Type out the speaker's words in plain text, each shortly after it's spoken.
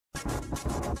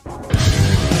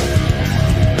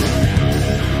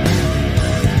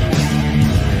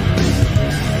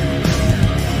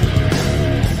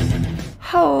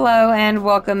Hello and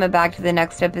welcome back to the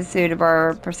next episode of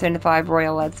our Persona 5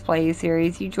 Royal Let's Play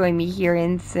series. You join me here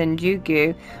in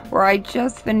Shinjuku, where I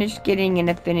just finished getting an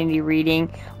affinity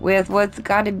reading with what's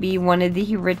got to be one of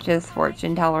the richest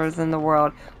fortune tellers in the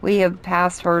world. We have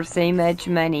passed her so much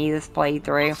money this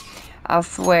playthrough, I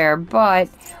swear. But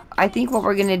I think what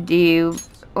we're going to do...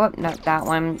 Oh, not that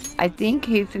one. I think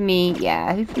Hifumi,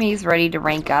 yeah, Hifumi is ready to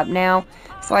rank up now.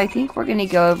 So I think we're going to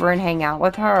go over and hang out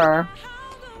with her.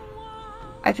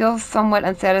 I feel somewhat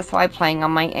unsatisfied playing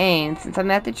on my own. Since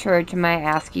I'm at the church, and may I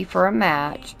ask you for a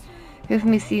match?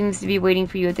 Hifumi seems to be waiting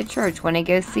for you at the church. Want to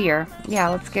go see her? Yeah,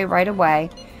 let's go right away.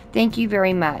 Thank you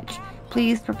very much.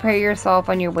 Please prepare yourself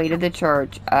on your way to the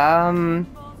church.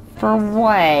 For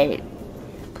what?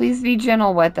 Please be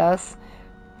gentle with us.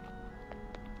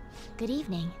 Good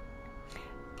evening.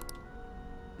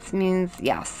 This means,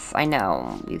 yes, I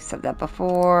know. You've said that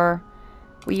before.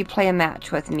 Will you play a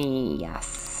match with me?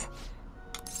 Yes.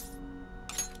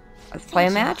 Let's play a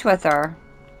match with her.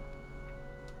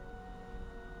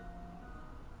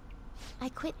 I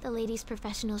quit the Ladies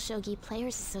Professional Shogi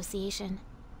Players Association.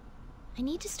 I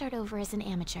need to start over as an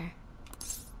amateur.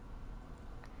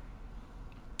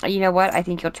 You know what? I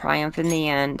think you'll triumph in the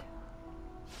end.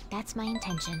 That's my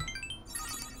intention.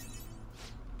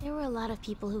 There were a lot of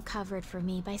people who covered for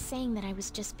me by saying that I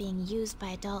was just being used by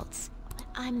adults, but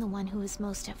I'm the one who was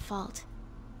most at fault.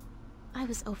 I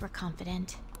was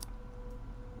overconfident.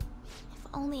 If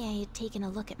only I had taken a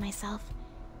look at myself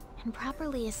and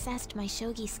properly assessed my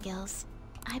shogi skills.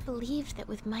 I believed that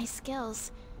with my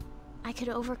skills, I could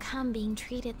overcome being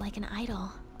treated like an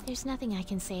idol. There's nothing I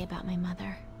can say about my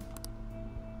mother.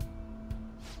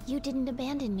 You didn't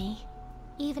abandon me,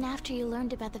 even after you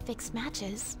learned about the fixed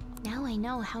matches. Now I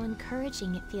know how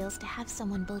encouraging it feels to have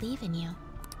someone believe in you.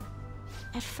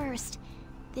 At first,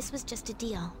 this was just a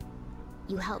deal.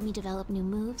 You help me develop new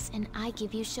moves, and I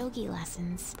give you shogi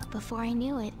lessons. But before I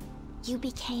knew it, you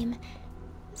became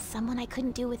someone I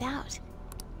couldn't do without.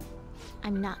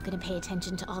 I'm not gonna pay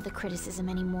attention to all the criticism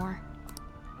anymore.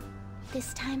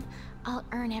 This time, I'll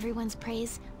earn everyone's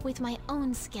praise with my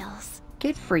own skills.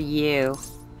 Good for you.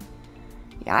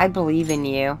 Yeah, I believe in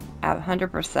you.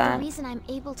 100%. The reason I'm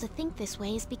able to think this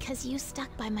way is because you stuck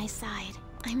by my side.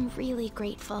 I'm really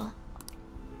grateful.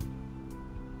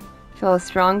 Feel a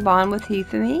strong bond with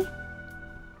Hifumi.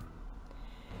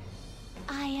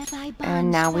 And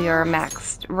now we are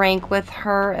maxed rank with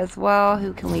her as well.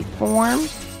 Who can we form?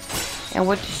 And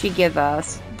what does she give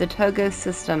us? The Togo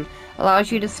system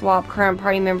allows you to swap current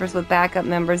party members with backup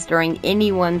members during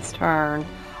anyone's turn.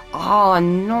 Oh,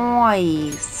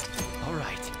 nice.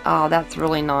 Alright. Oh, that's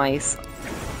really nice.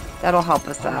 That'll help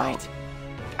us out.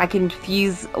 I can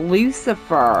fuse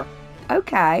Lucifer.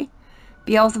 Okay.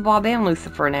 Beelzebub and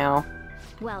Lucifer now.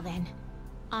 Well then,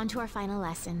 on to our final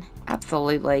lesson.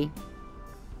 Absolutely.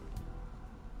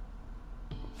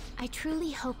 I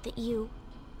truly hope that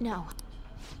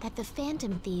that the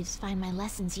Phantom Thieves find my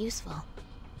lessons useful.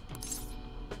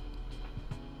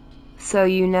 So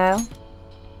you know?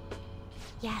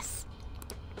 Yes.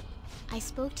 I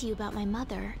spoke to you about my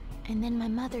mother, and then my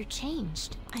mother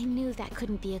changed. I knew that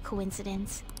couldn't be a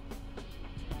coincidence.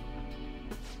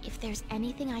 If there's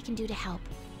anything I can do to help,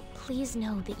 please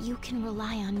know that you can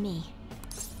rely on me.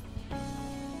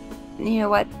 You know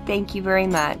what? Thank you very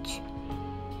much.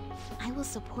 I will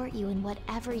support you in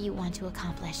whatever you want to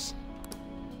accomplish.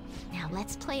 Now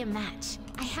let's play a match.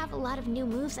 I have a lot of new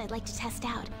moves I'd like to test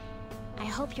out. I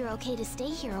hope you're okay to stay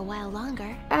here a while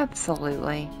longer.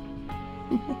 Absolutely.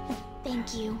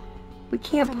 Thank you. We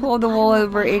can't pull the wool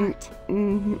over in...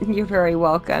 You're very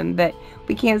welcome, but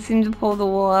we can't seem to pull the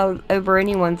wool out over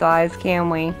anyone's eyes, can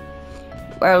we?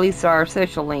 Or at least our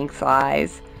social link's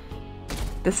eyes.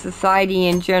 The society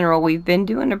in general, we've been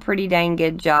doing a pretty dang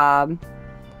good job.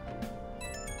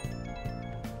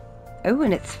 Oh,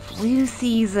 and it's flu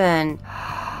season.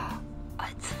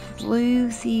 It's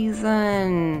flu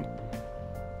season.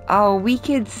 Oh, we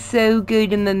could so go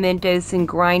to Mementos and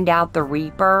grind out the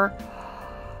Reaper.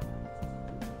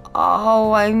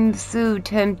 Oh, I'm so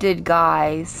tempted,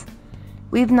 guys.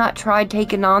 We've not tried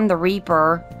taking on the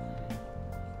Reaper.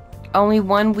 Only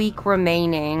 1 week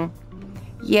remaining.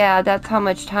 Yeah, that's how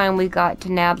much time we got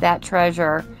to nab that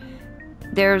treasure.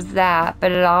 There's that,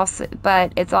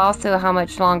 but it's also how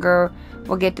much longer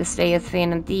we'll get to stay as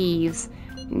Phantom Thieves.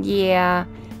 Yeah,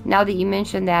 now that you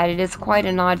mention that, it is quite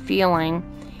an odd feeling.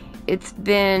 I've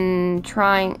been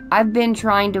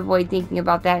trying to avoid thinking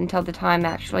about that until the time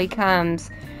actually comes.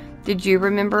 Did you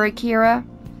remember Akira?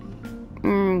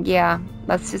 Yeah,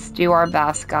 let's just do our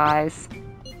best, guys.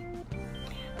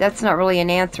 That's not really an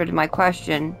answer to my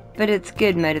question, but it's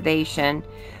good motivation.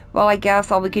 Well, I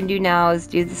guess all we can do now is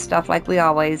do the stuff like we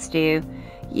always do.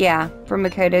 Yeah, for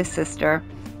Makoto's sister.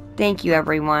 Thank you,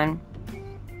 everyone.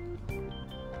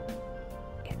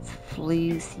 It's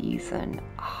flu season.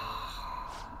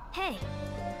 Hey.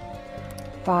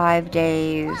 5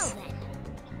 days. Well, then.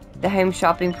 The home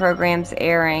shopping program's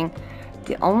airing.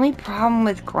 The only problem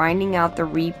with grinding out the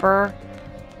Reaper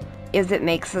is it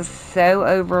makes us so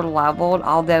over-leveled,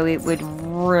 although it would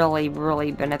really,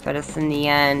 really benefit us in the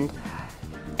end.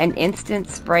 An instant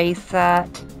spray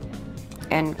set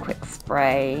and quick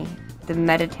spray. The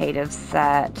meditative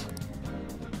set.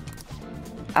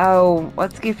 Oh,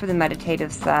 let's go for the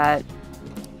meditative set.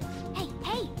 Hey,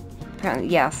 hey! Apparently,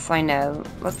 yes, I know.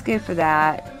 Let's go for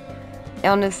that.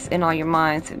 Illness in all your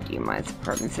minds, 50 minds of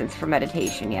permanence for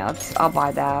meditation. Yeah, I'll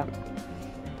buy that.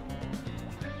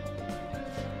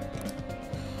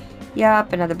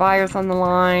 Yep, another buyer's on the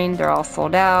line. They're all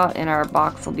sold out, and our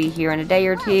box will be here in a day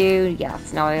or two.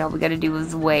 Yes, now all we gotta do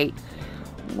is wait.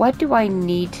 What do I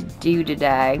need to do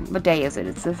today? What day is it?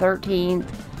 It's the 13th.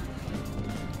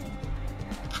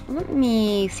 Let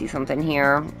me see something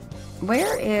here.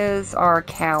 Where is our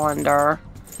calendar?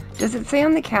 Does it say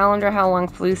on the calendar how long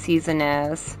flu season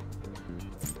is?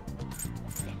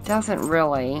 It doesn't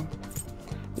really.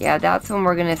 Yeah, that's when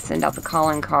we're gonna send out the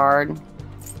calling card.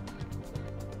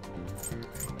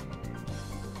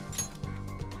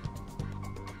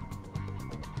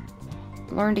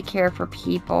 Learn to care for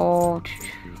people.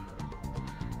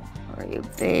 Are you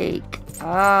bake?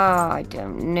 Ah, I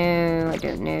don't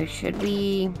know. Should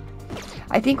we?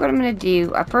 I think what I'm gonna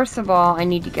do, first of all, I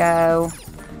need to go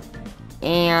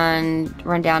and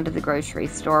run down to the grocery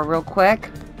store real quick.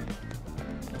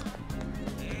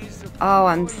 Oh,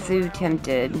 I'm so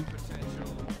tempted.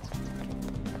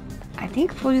 I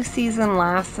think flu season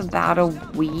lasts about a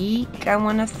week, I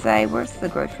want to say. Where's the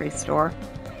grocery store?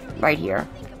 Right here.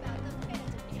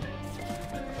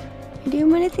 I do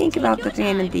want to think about the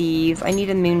Phantom Thieves. I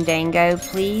need a Moondango,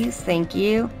 please. Thank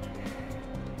you.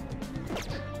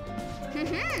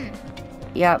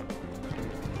 Yep.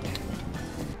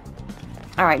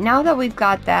 Alright, now that we've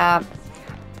got that,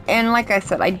 and like I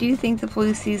said, I do think the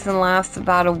flu season lasts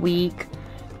about a week,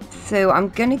 so I'm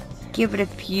going to give it a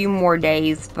few more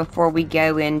days before we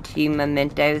go into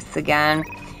Mementos again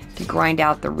to grind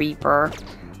out the Reaper.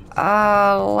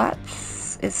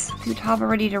 Is Futaba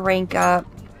ready to rank up?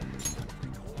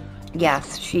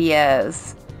 Yes, she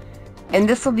is. And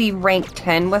this will be rank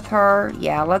 10 with her.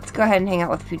 Yeah, let's go ahead and hang out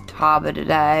with Futaba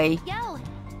today. Yo.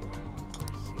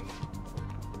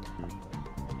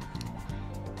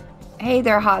 Hey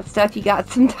there, hot stuff. You got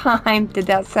some time? Did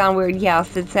that sound weird?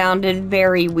 Yes, it sounded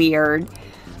very weird.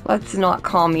 Let's not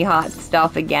call me hot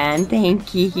stuff again.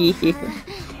 Thank you.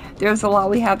 There's a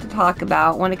lot we have to talk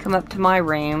about. Want to come up to my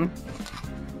room?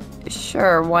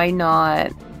 Sure, why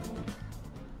not?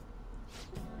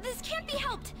 This can't be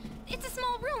helped. It's a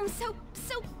small room, so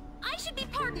I should be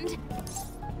pardoned.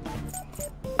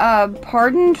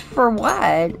 Pardoned for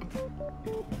what?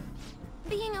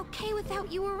 Being okay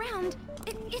without you around.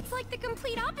 It's like the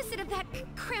complete opposite of that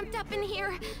cramped up in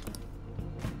here.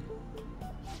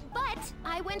 But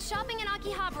I went shopping in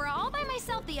Akihabara all by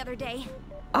myself the other day.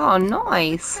 Oh,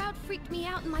 nice. The crowd freaked me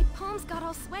out and my palms got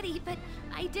all sweaty, but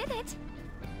I did it.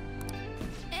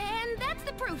 And that's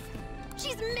the proof.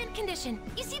 She's mint condition.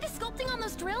 You see the sculpting on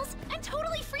those drills? And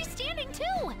totally freestanding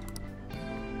too.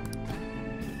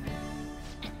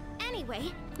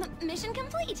 Anyway, mission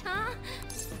complete, huh?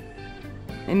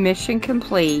 Mission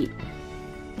complete.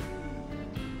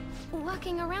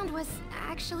 Walking around was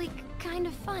actually kind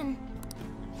of fun.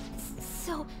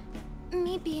 So,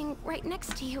 me being right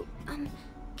next to you,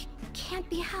 can't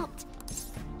be helped.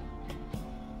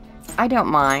 I don't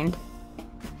mind.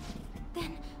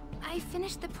 Then, I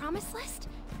finished the promise list?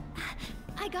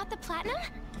 I got the platinum?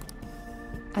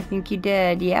 I think you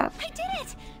did, yep. I did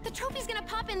it! The trophy's gonna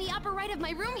pop in the upper right of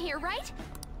my room here, right?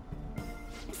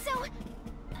 So,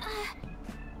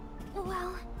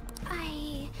 well,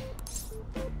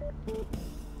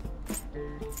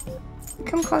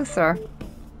 Come closer.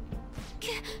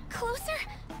 Closer?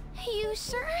 You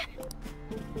sure?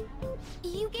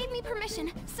 You gave me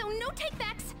permission, so no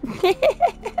takebacks.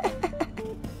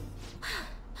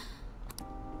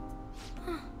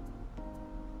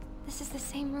 This is the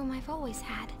same room I've always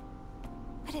had.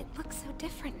 But it looks so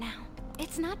different now.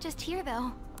 It's not just here,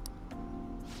 though.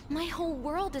 My whole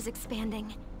world is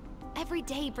expanding. Every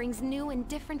day brings new and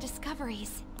different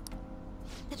discoveries.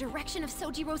 The direction of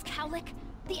Sojiro's cowlick,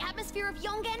 the atmosphere of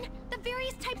Yongen, the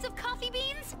various types of coffee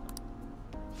beans.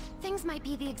 Things might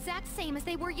be the exact same as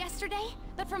they were yesterday,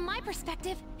 but from my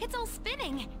perspective, it's all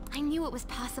spinning. I knew it was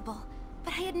possible,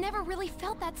 but I had never really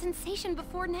felt that sensation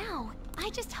before now.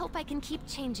 I just hope I can keep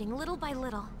changing little by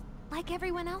little, like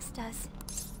everyone else does.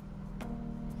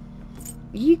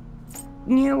 You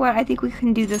know what? I think we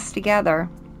can do this together.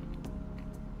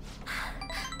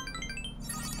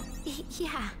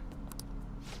 Yeah.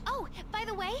 Oh, by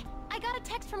the way, I got a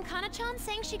text from Kana-chan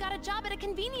saying she got a job at a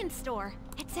convenience store.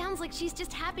 It sounds like she's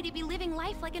just happy to be living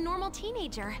life like a normal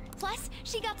teenager. Plus,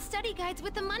 she got study guides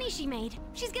with the money she made.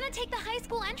 She's gonna take the high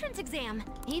school entrance exam.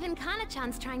 Even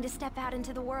Kana-chan's trying to step out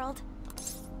into the world.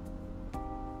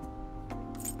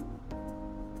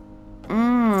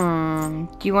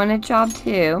 Do you want a job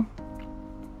too?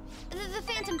 The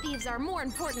Phantom Thieves are more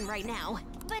important right now,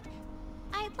 but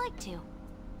I'd like to.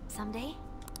 Someday.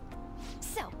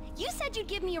 So, you said you'd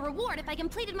give me a reward if I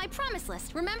completed my promise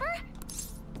list, remember?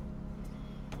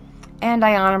 And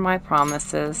I honor my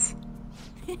promises.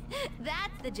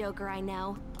 That's the Joker I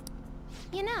know.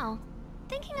 You know,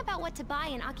 thinking about what to buy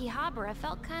in Akihabara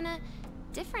felt kinda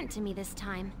different to me this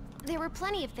time. There were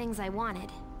plenty of things I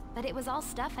wanted, but it was all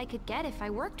stuff I could get if I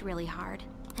worked really hard.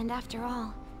 And after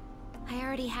all, I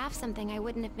already have something I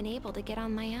wouldn't have been able to get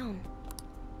on my own.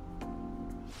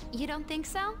 You don't think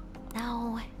so?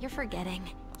 No, you're forgetting.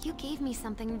 You gave me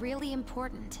something really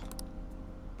important.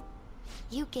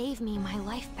 You gave me my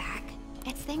life back.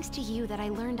 It's thanks to you that I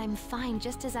learned I'm fine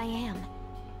just as I am.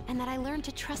 And that I learned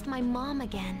to trust my mom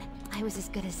again. I was as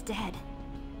good as dead.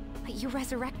 But you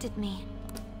resurrected me.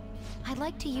 I'd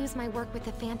like to use my work with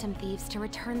the Phantom Thieves to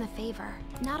return the favor.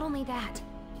 Not only that,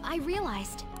 I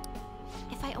realized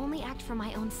if I only act for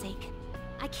my own sake,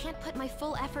 I can't put my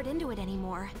full effort into it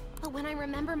anymore. But when I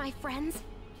remember my friends,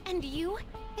 and you,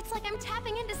 it's like I'm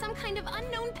tapping into some kind of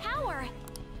unknown power.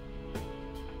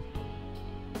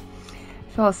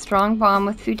 Feel a strong bond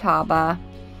with Futaba.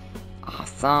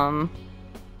 Awesome.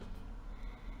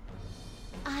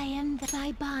 I am the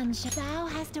Saibanja. Thou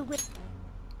hast a wit.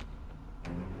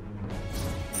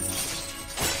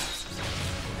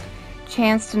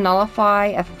 Chance to nullify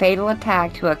a fatal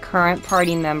attack to a current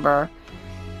party member.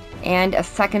 And a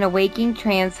second awakening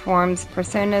transforms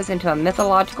personas into a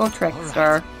mythological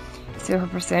trickster. Right. So her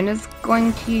persona's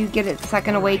going to get its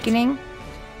second awakening.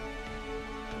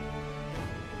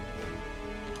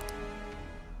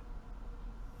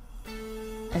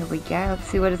 There we go. Let's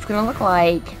see what it's going to look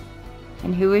like.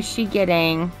 And who is she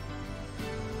getting?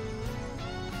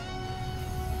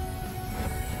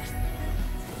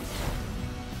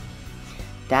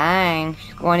 Dang,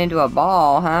 she's going into a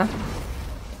ball, huh?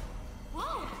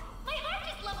 Whoa, my heart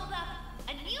just leveled up.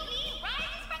 A new me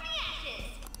rises from the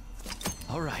ashes.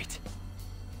 All right.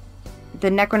 The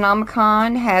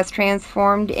Necronomicon has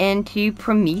transformed into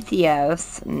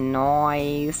Prometheus.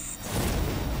 Nice.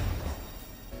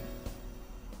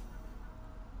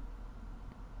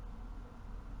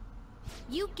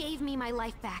 You gave me my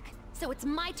life back, so it's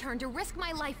my turn to risk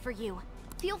my life for you.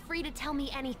 Feel free to tell me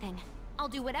anything. I'll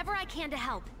do whatever I can to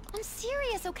help. I'm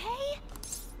serious, okay?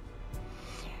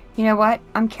 You know what?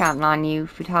 I'm counting on you,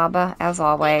 Futaba, as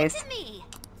always. Leave it to me.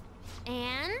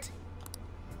 And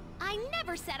I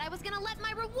never said I was gonna let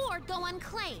my reward go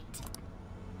unclaimed.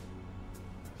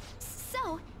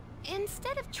 So,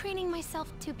 instead of training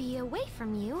myself to be away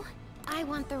from you, I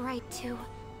want the right to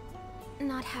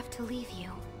not have to leave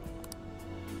you.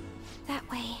 That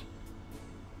way,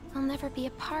 I'll never be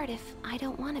apart if I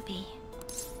don't want to be.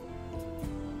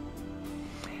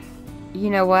 You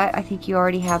know what? I think you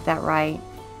already have that right.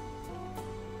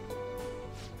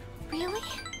 Really?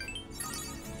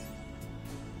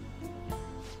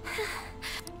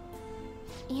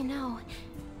 You know,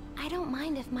 I don't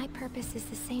mind if my purpose is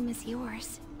the same as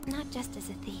yours. Not just as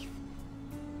a thief,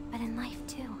 but in life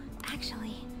too.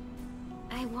 Actually,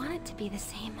 I want it to be the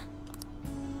same.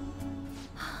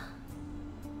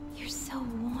 You're so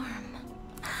warm.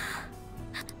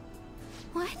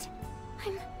 What?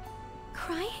 I'm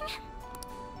crying?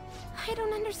 I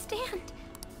don't understand.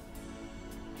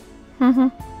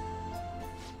 But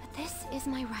this is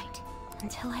my right,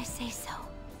 until I say so.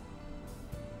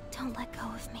 Don't let go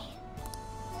of me.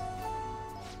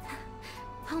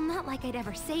 Well, not like I'd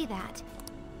ever say that.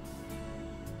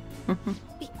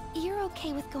 You're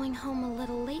okay with going home a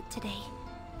little late today,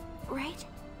 right?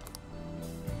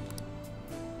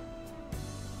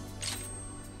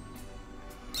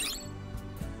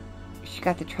 She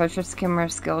got the treasure skimmer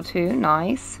skill too.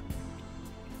 Nice.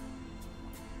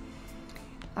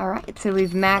 Alright, so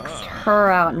we've maxed her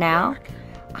out now.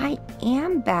 I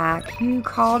am back. Who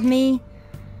called me?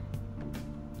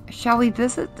 Shall we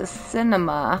visit the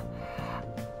cinema?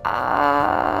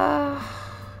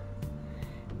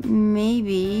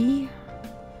 Maybe.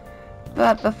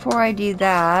 But before I do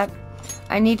that,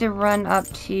 I need to run up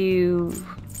to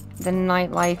the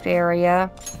nightlife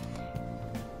area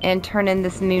and turn in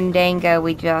this Moondango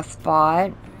we just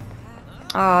bought.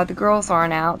 The girls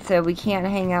aren't out, so we can't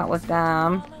hang out with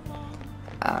them.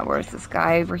 Where's this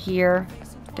guy over here?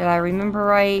 Did I remember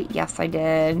right? Yes, I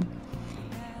did.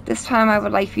 This time I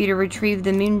would like for you to retrieve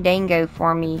the Moondango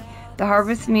for me. The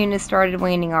harvest moon has started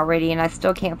waning already, and I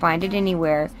still can't find it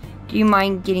anywhere. Do you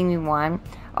mind getting me one?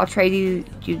 I'll trade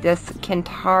you this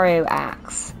Kentaro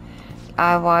axe.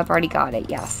 Well, I've already got it,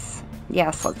 yes.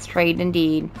 Yes, let's trade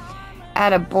indeed.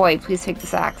 Attaboy, please take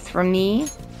this axe from me.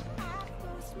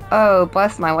 Oh,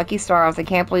 bless my lucky stars. I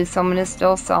can't believe someone is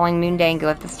still selling Moondango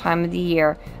at this time of the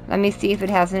year. Let me see if it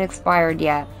hasn't expired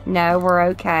yet. No, we're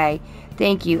okay.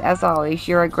 Thank you, as always.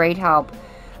 You're a great help.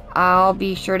 I'll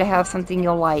be sure to have something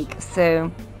you'll like.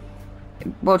 So,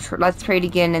 let's trade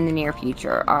again in the near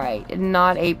future. Alright,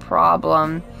 not a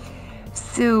problem.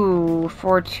 So,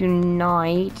 for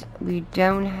tonight, we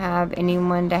don't have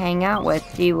anyone to hang out with,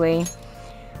 do we?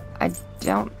 I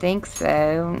don't think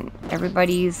so.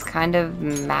 Everybody's kind of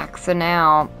maxing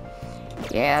out.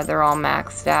 Yeah, they're all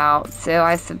maxed out. So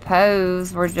I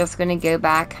suppose we're just going to go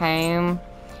back home.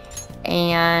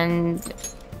 And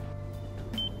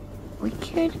we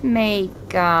could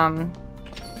make, I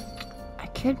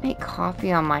could make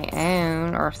coffee on my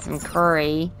own or some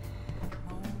curry.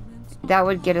 That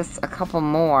would get us a couple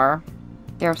more.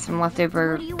 There are some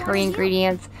leftover curry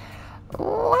ingredients.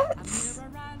 Let's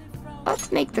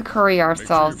make the curry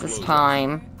ourselves this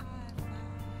time.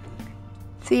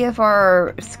 See if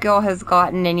our skill has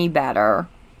gotten any better.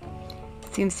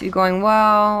 Seems to be going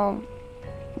well.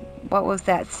 What was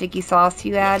that sticky sauce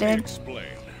you added?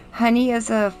 Honey is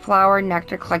a flower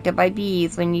nectar collected by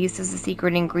bees. When used as a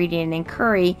secret ingredient in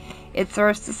curry, it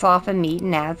serves to soften meat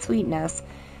and add sweetness.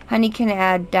 Honey can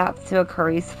add depth to a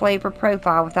curry's flavor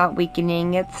profile without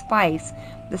weakening its spice.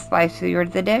 The spicier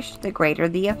the dish, the greater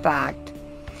the effect.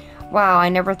 Wow, I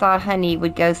never thought honey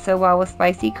would go so well with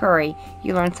spicy curry.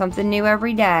 You learn something new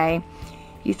every day.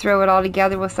 You throw it all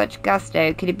together with such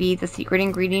gusto. Could it be the secret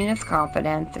ingredient is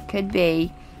confidence? It could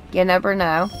be. You never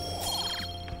know.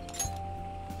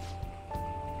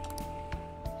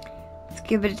 Let's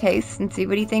give it a taste and see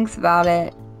what he thinks about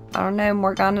it. I don't know,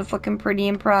 Morgana's looking pretty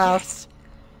impressed.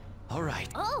 Yes. Alright.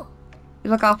 Oh. You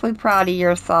look awfully proud of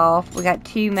yourself. We got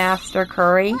 2 master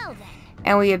curry. Well then.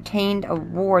 And we obtained a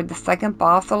ward, the second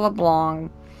boss of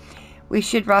LeBlanc. We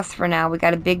should rest for now. We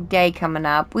got a big day coming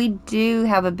up. We do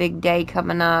have a big day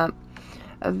coming up.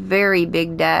 A very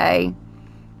big day.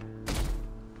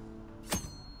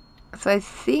 So I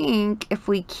think if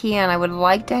we can, I would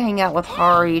like to hang out with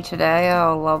Hari today.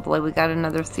 Oh, lovely. We got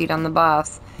another seat on the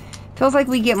bus. Feels like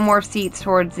we get more seats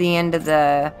towards the end of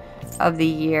the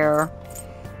year.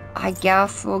 I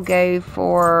guess we'll go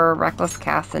for Reckless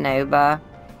Casanova.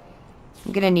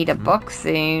 I'm gonna need a book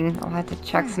soon. I'll have to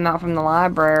check some out from the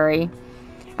library.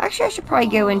 Actually, I should probably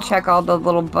go and check all the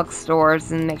little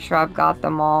bookstores and make sure I've got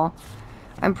them all.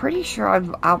 I'm pretty sure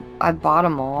I've bought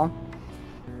them all.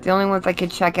 The only ones I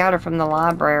could check out are from the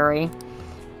library.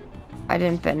 I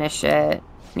didn't finish it.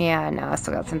 Yeah, no, I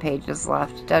still got some pages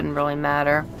left. Doesn't really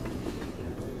matter.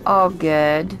 All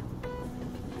good.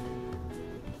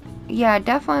 Yeah, I'd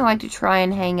definitely like to try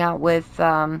and hang out with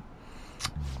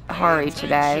Hari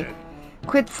today.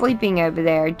 Quit sleeping over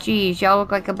there. Geez, y'all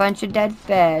look like a bunch of dead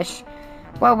fish.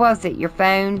 What was it? Your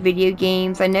phone? Video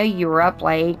games? I know you were up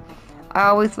late. I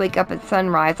always wake up at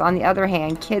sunrise. On the other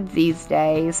hand, kids these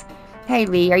days. Hey,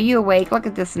 Lee, are you awake? Look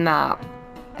at this map.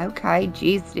 Okay,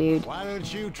 geez, dude. Why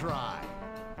don't you try?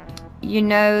 You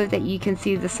know that you can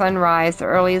see the sunrise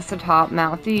earliest atop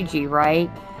Mount Fuji, right?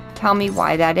 Tell me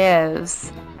why that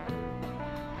is.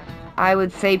 I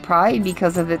would say probably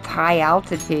because of its high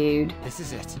altitude. This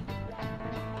is it.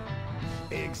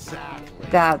 Exactly.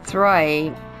 That's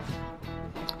right.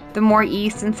 The more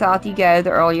east and south you go,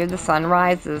 the earlier the sun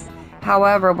rises.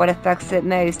 However, what affects it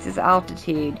most is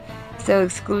altitude. So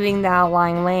excluding the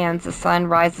outlying lands, the sun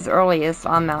rises earliest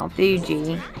on Mount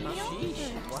Fuji.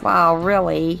 Wow,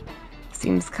 really?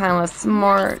 Seems kind of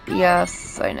smart.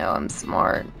 Yes, I know I'm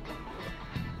smart.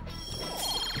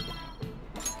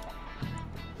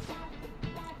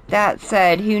 That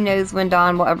said, who knows when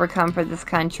dawn will ever come for this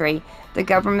country. The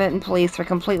government and police are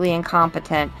completely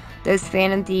incompetent. Those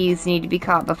phantom thieves need to be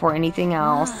caught before anything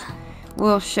else.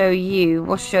 We'll show you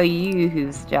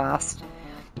who's just.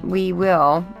 We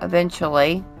will,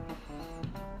 eventually.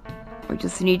 We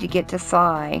just need to get to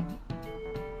Sai.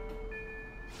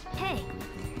 Hey.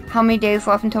 How many days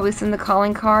left until we send the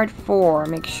calling card? 4.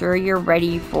 Make sure you're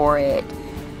ready for it.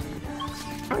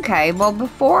 Okay, well,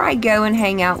 before I go and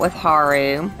hang out with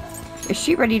Haru, is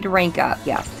she ready to rank up?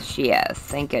 Yes, she is.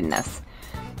 Thank goodness.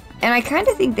 And I kind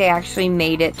of think they actually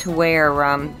made it to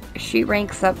where she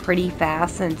ranks up pretty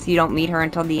fast since you don't meet her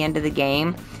until the end of the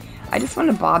game. I just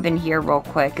want to bob in here real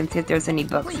quick and see if there's any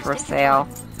books for sale.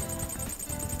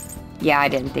 Yeah, I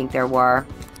didn't think there were.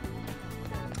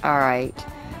 Alright.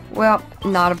 Well,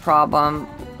 not a problem.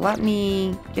 Let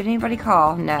me... Did anybody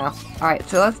call? No. Alright,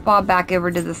 so let's bob back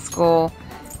over to the school,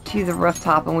 to the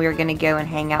rooftop, and we're going to go and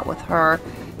hang out with her.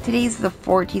 Today's the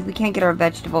 14th. We can't get our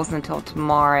vegetables until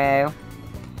tomorrow.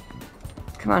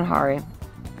 Come on, Haru.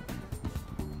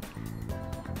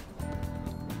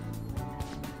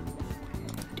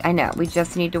 I know, we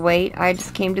just need to wait. I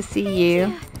just came to see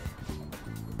you.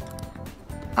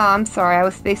 Oh, I'm sorry, I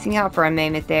was spacing out for a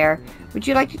moment there. Would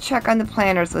you like to check on the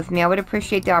planners with me? I would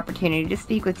appreciate the opportunity to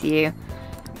speak with you.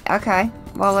 Okay,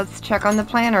 well, let's check on the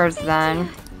planners then.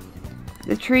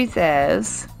 The truth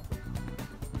is...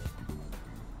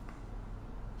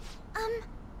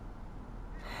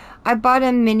 I bought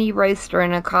a mini roaster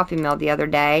and a coffee mill the other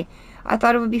day. I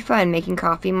thought it would be fun making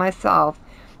coffee myself.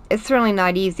 It's certainly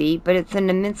not easy, but it's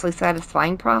an immensely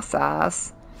satisfying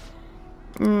process.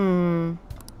 Sorry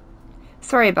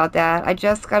about that. I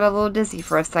just got a little dizzy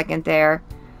for a second there.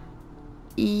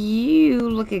 You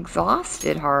look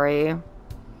exhausted, Haru.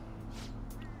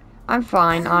 I'm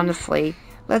fine, honestly.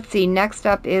 Let's see, next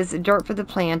up is dirt for the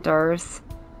planters.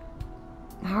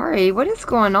 Haru, what is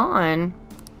going on?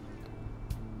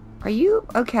 Are you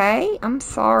okay? I'm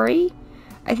sorry.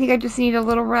 I think I just need a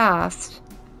little rest.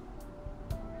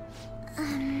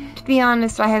 To be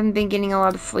honest, I haven't been getting a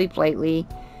lot of sleep lately.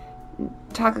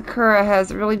 Takakura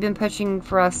has really been pushing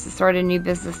for us to start a new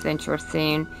business venture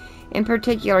soon. In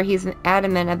particular, he's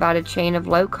adamant about a chain of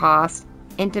low-cost,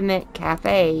 intimate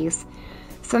cafes.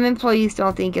 Some employees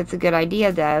don't think it's a good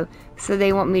idea, though, so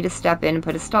they want me to step in and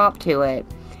put a stop to it.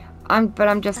 But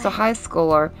I'm just a high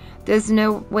schooler. There's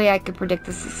no way I could predict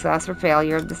the success or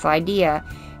failure of this idea.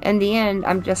 In the end,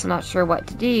 I'm just not sure what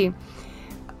to do.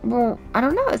 Well, I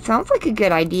don't know. It sounds like a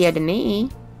good idea to me.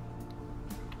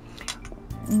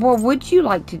 What would you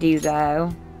like to do,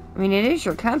 though? I mean, it is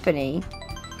your company.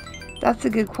 That's a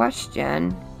good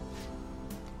question.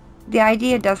 The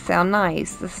idea does sound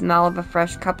nice. The smell of a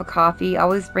fresh cup of coffee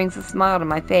always brings a smile to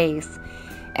my face.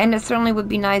 And it certainly would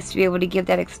be nice to be able to give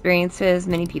that experience to as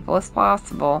many people as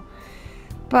possible.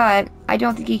 But I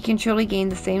don't think he can truly gain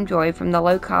the same joy from the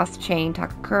low-cost chain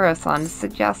Takakura-san is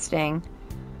suggesting.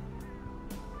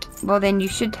 Well, then you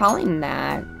should tell him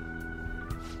that.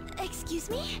 Excuse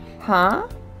me? Huh?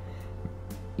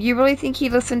 You really think he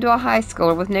listened to a high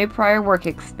schooler with no prior work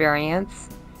experience?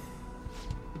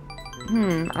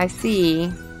 I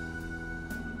see.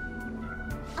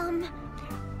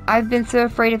 I've been so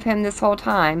afraid of him this whole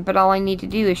time, but all I need to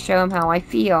do is show him how I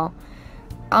feel.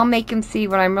 I'll make him see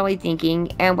what I'm really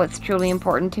thinking and what's truly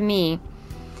important to me.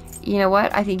 You know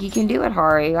what? I think you can do it,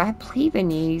 Haru. I believe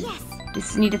in you. Yes.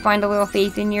 Just need to find a little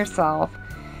faith in yourself.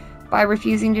 By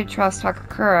refusing to trust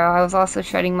Takakura, I was also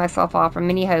shutting myself off from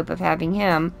any hope of having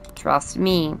him trust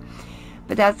me.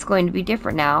 But that's going to be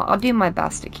different now. I'll do my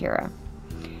best, Akira.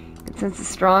 And sense a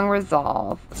strong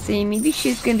resolve. See, maybe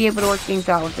she's going to be able to work things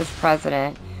out with this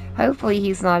president. Hopefully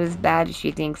he's not as bad as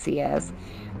she thinks he is.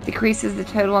 Decreases the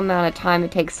total amount of time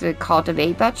it takes to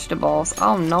cultivate vegetables.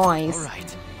 Oh, nice. All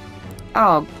right.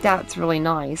 Oh, that's really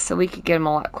nice. So we could get them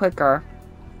a lot quicker.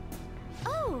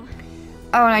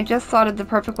 Oh, and I just thought of the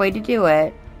perfect way to do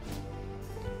it.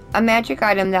 A magic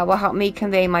item that will help me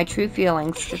convey my true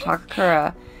feelings to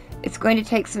Takakura. It's going to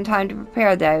take some time to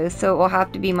prepare those, so it will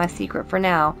have to be my secret for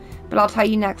now. But I'll tell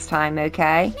you next time,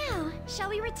 okay? now, shall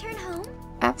we return home?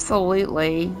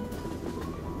 Absolutely.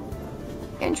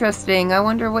 Interesting. I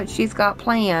wonder what she's got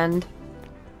planned.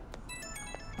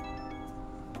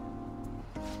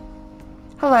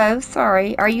 Hello,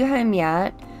 sorry. Are you home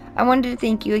yet? I wanted to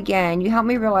thank you again. You helped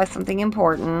me realize something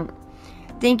important.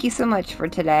 Thank you so much for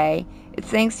today. It's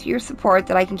thanks to your support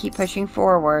that I can keep pushing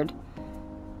forward.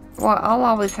 Well, I'll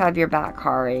always have your back,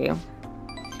 Haru.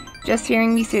 Just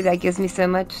hearing you say that gives me so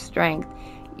much strength.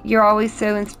 You're always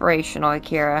so inspirational,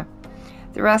 Akira.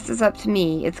 The rest is up to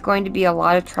me. It's going to be a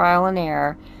lot of trial and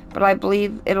error, but I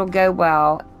believe it'll go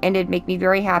well, and it'd make me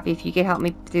very happy if you could help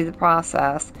me through the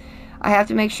process. I have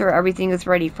to make sure everything is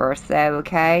ready first, though,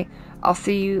 okay? I'll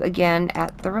see you again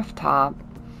at the rooftop.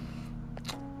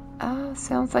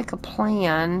 Sounds like a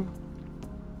plan.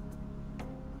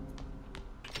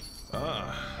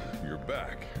 You're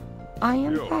back. I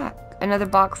am back. Another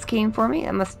box came for me.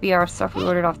 That must be our stuff we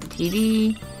ordered off the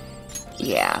TV.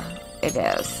 Yeah, it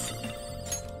is.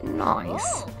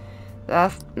 Nice.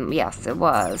 Yes, it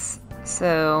was.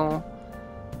 So,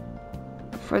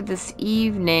 for this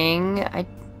evening, I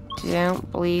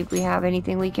don't believe we have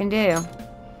anything we can do.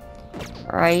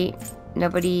 Alright,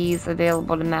 nobody's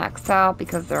available to max out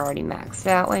because they're already maxed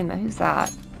out. Wait a minute, who's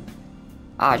that?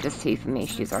 Ah, just Tifa.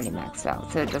 She's already maxed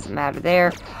out, so it doesn't matter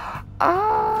there.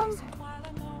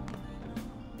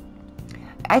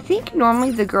 I think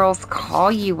normally the girls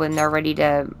call you when they're ready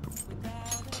to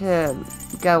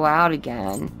go out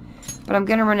again. But I'm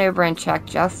gonna run over and check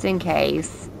just in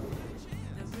case.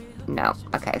 No.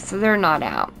 Okay, so they're not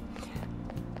out.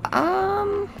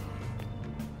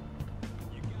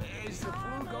 Is the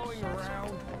flu going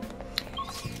around?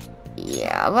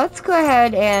 Yeah, let's go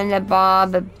ahead and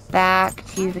bob back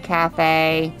to the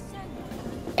cafe.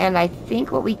 And I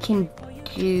think what we can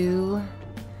do...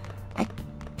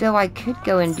 Though I could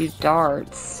go and do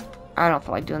darts. I don't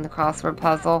feel like doing the crossword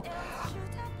puzzle.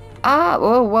 Ah,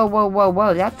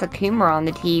 whoa. That's Akuma on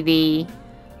the TV.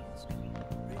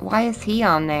 Why is he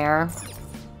on there?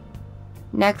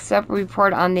 Next up, a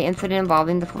report on the incident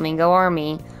involving the Flamingo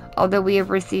Army. Although we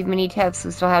have received many tips, we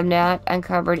still have not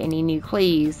uncovered any new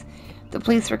clues. The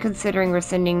police are considering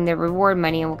rescinding their reward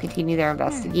money and will continue their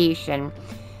investigation.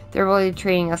 They're really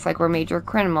treating us like we're major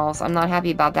criminals. I'm not happy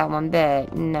about that one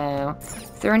bit. No.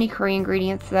 Is there any curry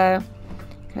ingredients, though?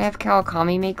 Can I have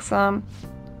Kawakami make some?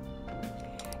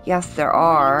 Yes, there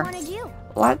are. What do you wanna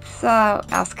do? Let's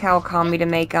ask Kawakami to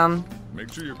make them.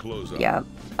 Make sure your clothes up. Yep,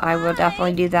 I will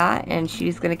definitely do that. And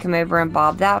she's going to come over and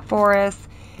bob that for us.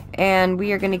 And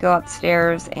we are going to go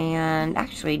upstairs and...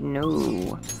 Actually,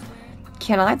 no.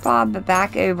 Can I bob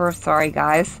back over, sorry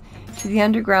guys, to the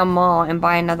underground mall and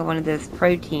buy another one of those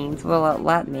proteins? Will it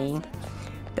let me?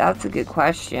 That's a good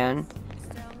question.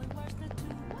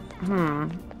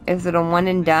 Is it a one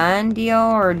and done deal,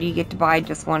 or do you get to buy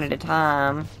just one at a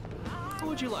time? What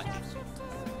would you like?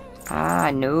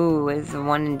 Ah, no, it's a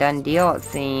one and done deal, it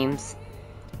seems.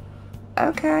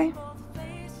 Okay.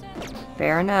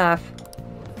 Fair enough.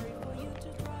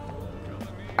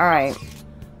 Alright.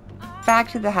 Back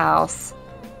to the house.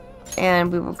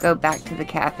 And we will go back to the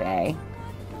cafe.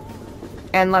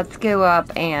 And let's go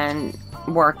up and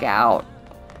work out.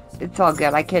 It's all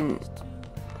good. I can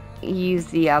use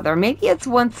the other. Maybe it's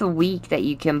once a week that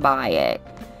you can buy it.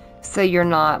 So you're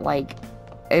not, like,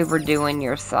 overdoing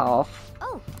yourself.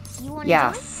 Oh, you want to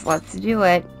Yes, let's do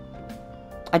it.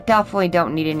 I definitely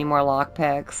don't need any more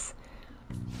lockpicks.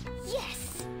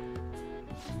 Yes.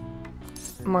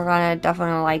 Morgana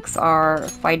definitely likes our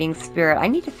fighting spirit. I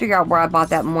need to figure out where I bought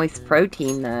that moist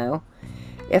protein, though.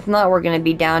 If not, we're going to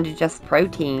be down to just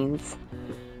proteins.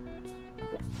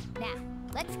 Now,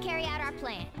 let's carry out our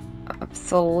plan.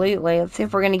 Absolutely. Let's see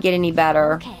if we're going to get any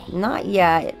better. Okay. Not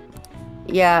yet.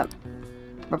 Yeah.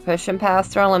 We're pushing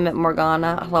past our limit,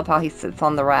 Morgana. I love how he sits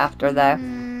on the rafter, though.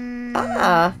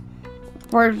 Ah.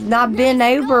 We're not bent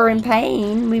over in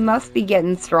pain. We must be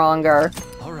getting stronger.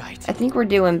 All right. I think we're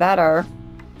doing better.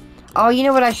 Oh, you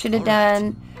know what I should have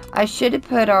done? I should have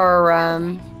put our,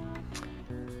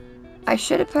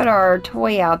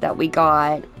 toy out that we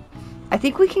got. I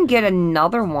think we can get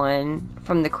another one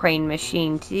from the crane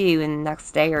machine, too, in the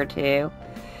next day or two.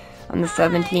 On the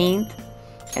 17th.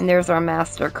 And there's our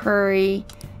Master Curry.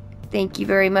 Thank you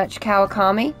very much,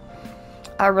 Kawakami.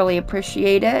 I really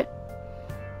appreciate it.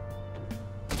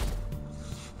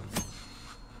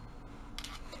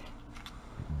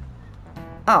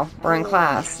 Oh, we're in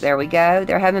class. There we go.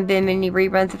 There haven't been many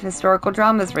reruns of historical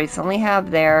dramas recently,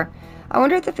 have there? I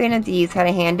wonder if the Phantom Thieves had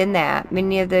a hand in that.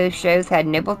 Many of those shows had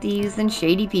noble thieves and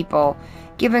shady people.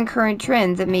 Given current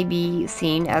trends, it may be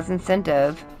seen as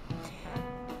incentive.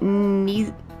 Nizumu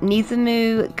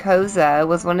Koza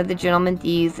was one of the gentleman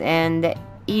thieves in the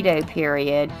Edo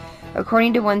period.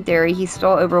 According to one theory, he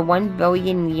stole over 1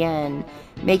 billion yen,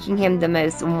 making him the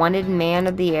most wanted man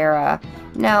of the era.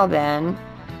 Now then...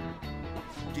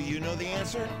 Do you know the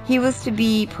answer? He was to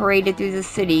be paraded through the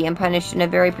city and punished in a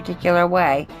very particular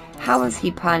way. How was he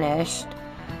punished?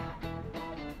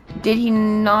 Did he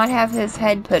not have his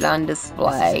head put on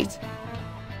display?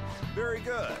 Very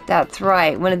good. That's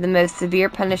right, one of the most severe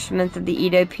punishments of the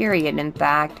Edo period, in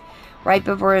fact. Right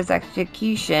before his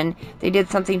execution, they did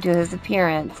something to his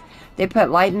appearance. They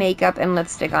put light makeup and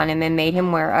lipstick on him and made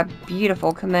him wear a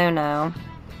beautiful kimono.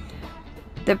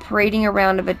 The parading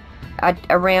around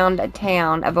a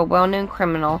town of a well-known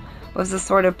criminal was a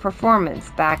sort of performance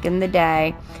back in the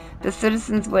day. The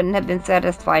citizens wouldn't have been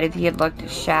satisfied if he had looked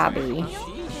shabby.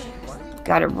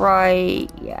 Got it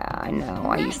right. Yeah, I know.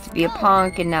 I used to be a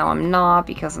punk and now I'm not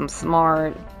because I'm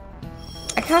smart.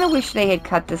 I kind of wish they had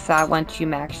cut this out once you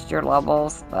maxed your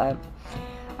levels, but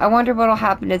I wonder what'll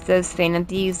happen if those Phantom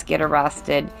Thieves get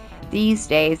arrested. These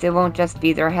days, it won't just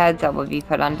be their heads that will be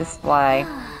put on display.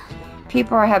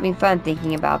 People are having fun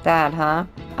thinking about that, huh?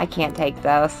 I can't take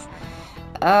this.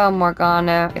 Oh,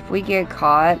 Morgana, if we get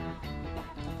caught,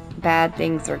 bad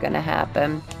things are gonna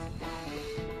happen.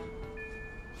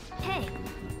 Hey.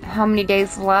 How many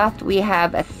days left? We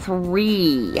have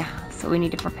 3. So we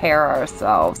need to prepare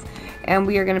ourselves. And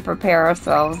we are going to prepare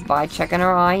ourselves by checking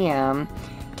our IM.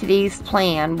 Today's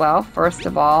plan, well, first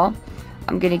of all,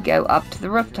 I'm going to go up to the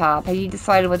rooftop. Have you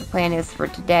decided what the plan is for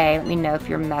today? Let me know if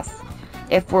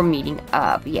we're meeting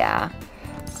up, yeah.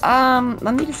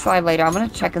 Let me decide later. I'm going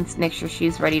to check and make sure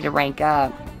she's ready to rank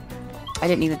up. I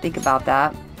didn't even think about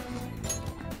that.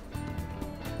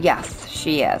 Yes,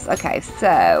 she is. Okay,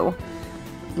 so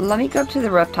let me go up to the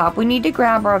rooftop. We need to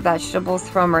grab our vegetables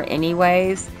from her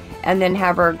anyways, and then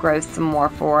have her grow some more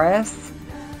for us.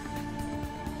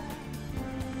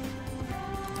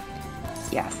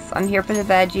 Yes, I'm here for the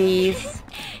veggies.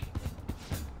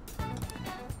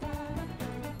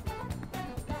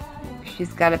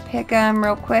 She's got to pick them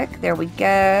real quick. There we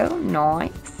go.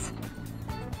 Nice.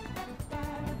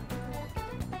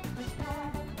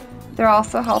 They're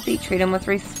also healthy. Treat them with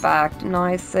respect.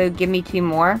 Nice. So give me 2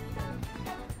 more.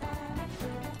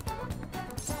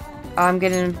 I'm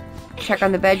going to check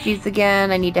on the veggies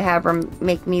again. I need to have her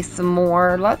make me some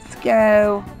more. Let's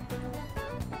go.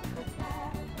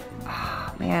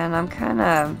 Oh, man, I'm kind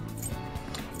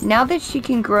of... Now that she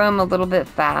can grow them a little bit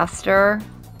faster,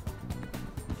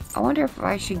 I wonder if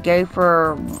I should go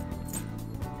for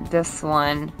this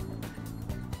one.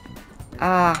 No.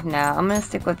 I'm going to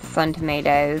stick with the sun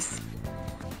tomatoes.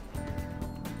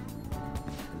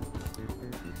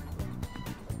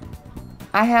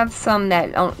 I have some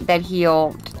that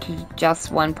heal to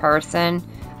just one person.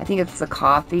 I think it's the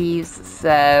coffees,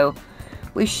 so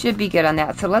we should be good on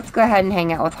that. So let's go ahead and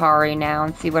hang out with Haru now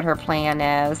and see what her plan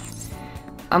is.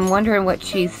 I'm wondering what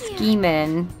she's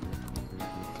scheming.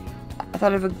 I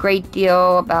thought of a great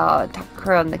deal about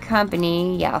Takakura and the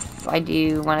company. Yes, I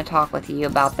do want to talk with you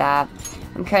about that.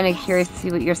 I'm kind of curious to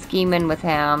see what you're scheming with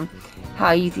him.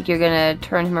 How you think you're going to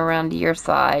turn him around to your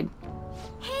side.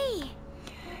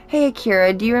 Hey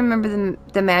Akira, do you remember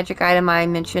the magic item I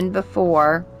mentioned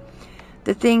before?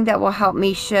 The thing that will help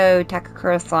me show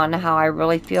Takakura-san how I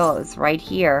really feel is right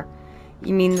here.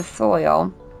 You mean the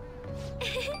soil?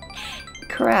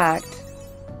 Correct.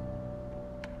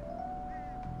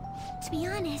 To be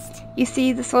honest... You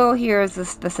see, the soil here is a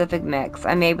specific mix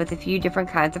I made with a few different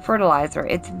kinds of fertilizer.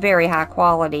 It's very high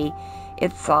quality.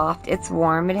 It's soft, it's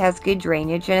warm, it has good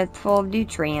drainage, and it's full of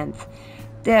nutrients.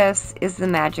 This is the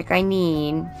magic I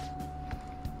need.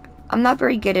 I'm not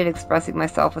very good at expressing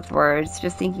myself with words.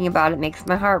 Just thinking about it makes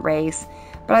my heart race.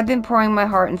 But I've been pouring my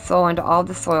heart and soul into all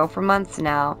the soil for months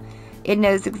now. It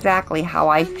knows exactly how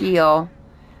I feel.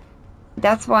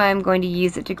 That's why I'm going to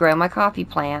use it to grow my coffee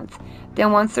plants.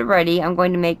 Then once they're ready, I'm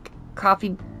going to make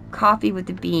coffee with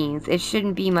the beans. It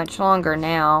shouldn't be much longer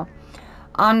now.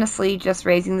 Honestly, just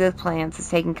raising those plants is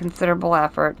taking considerable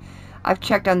effort. I've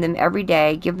checked on them every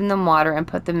day, given them water, and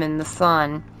put them in the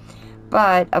sun.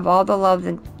 But of all the love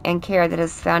and care that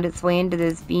has found its way into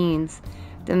those beans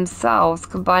themselves,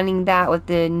 combining that with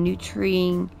the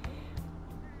nurturing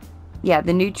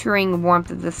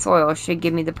warmth of the soil should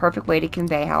give me the perfect way to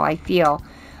convey how I feel.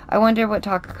 I wonder what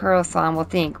Takakura-san will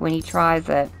think when he tries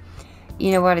it.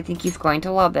 You know what? I think he's going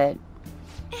to love it.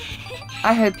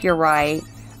 I hope you're right.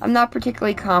 I'm not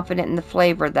particularly confident in the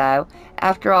flavor, though.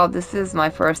 After all, this is my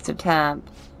first attempt.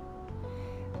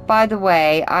 By the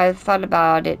way, I've thought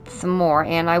about it some more,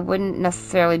 and I wouldn't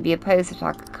necessarily be opposed to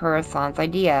Takakura-san's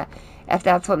idea. If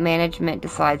that's what management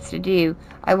decides to do,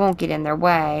 I won't get in their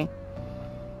way.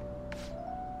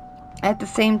 At the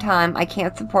same time, I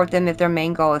can't support them if their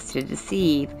main goal is to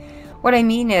deceive. What I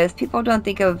mean is, people don't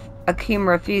think of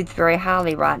Akumura Foods very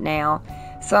highly right now,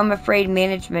 so I'm afraid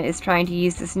management is trying to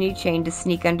use this new chain to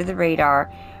sneak under the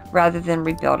radar, rather than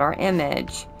rebuild our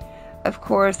image. Of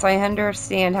course, I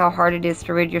understand how hard it is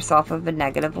to rid yourself of a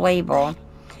negative label.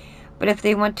 But if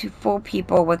they want to fool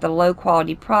people with a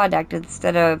low-quality product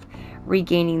instead of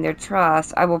regaining their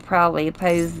trust, I will proudly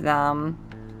oppose them.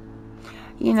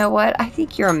 You know what? I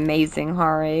think you're amazing,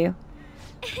 Haru.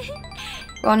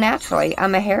 Well, naturally,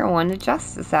 I'm a heroine of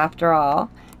justice after all.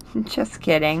 Just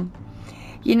kidding.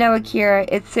 You know, Akira,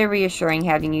 it's so reassuring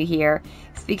having you here.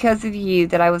 It's because of you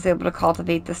that I was able to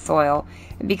cultivate the soil,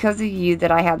 and because of you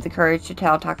that I have the courage to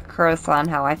tell Takakura-san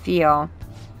how I feel.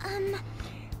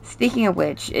 Speaking of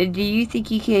which, do you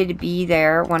think you could be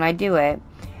there when I do it?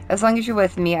 As long as you're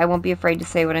with me, I won't be afraid to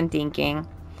say what I'm thinking.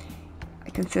 I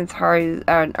can sense Haru's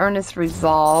earnest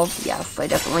resolve. Yes, I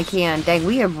definitely can. Dang,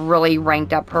 we have really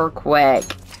ranked up her quick.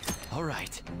 All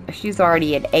right. She's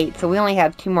already at 8, so we only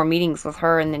have 2 more meetings with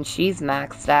her, and then she's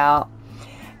maxed out.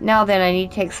 Now then, I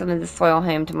need to take some of the soil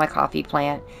home to my coffee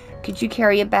plant. Could you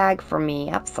carry a bag for me?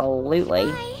 Absolutely.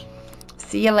 Bye.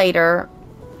 See you later.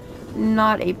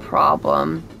 Not a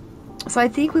problem. So I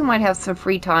think we might have some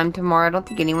free time tomorrow. I don't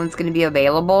think anyone's going to be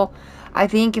available. I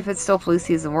think if it's still flu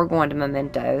season, we're going to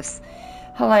Mementos.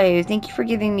 Hello, thank you for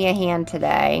giving me a hand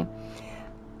today.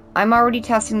 I'm already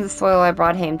testing the soil I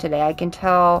brought home today. I can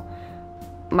tell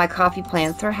my coffee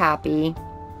plants are happy.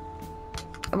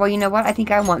 Well, you know what? I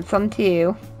think I want some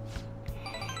too.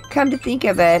 Come to think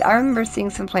of it, I remember seeing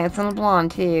some plants on the lawn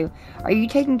too. Are you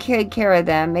taking good care of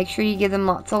them? Make sure you give them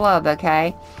lots of love,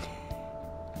 okay?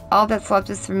 All that's left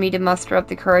is for me to muster up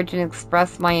the courage and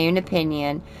express my own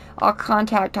opinion. I'll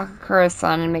contact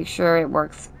Takakura-san and make sure it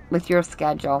works with your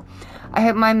schedule. I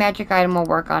hope my magic item will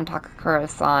work on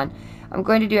Takakura-san. I'm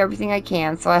going to do everything I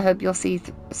can, so I hope you'll see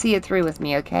it through with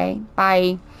me, okay?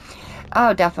 Bye.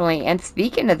 Oh, definitely. And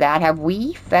speaking of that, have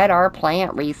we fed our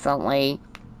plant recently?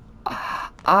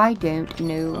 I don't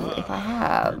know if I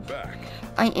have.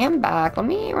 I am back. Let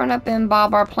me run up and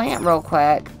bob our plant real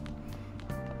quick.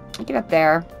 Get up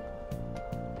there.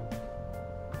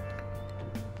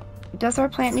 Does our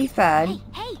plant need fed?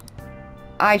 Hey.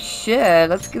 I should.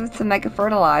 Let's give it some mega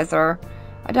fertilizer.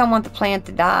 I don't want the plant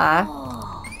to die.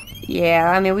 Oh.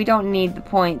 Yeah, I mean, we don't need the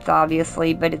points,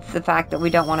 obviously, but it's the fact that we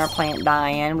don't want our plant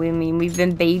dying. We've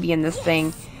been babying this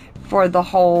thing for the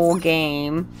whole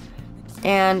game.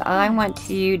 And I want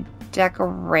to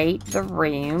decorate the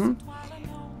room.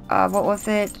 What was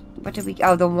it? What did we...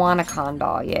 Oh, the Wanakon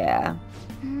doll, yeah.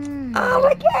 Oh,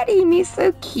 look at him. He's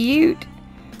so cute.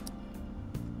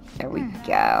 There we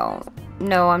go.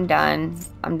 No, I'm done.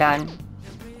 I'm done.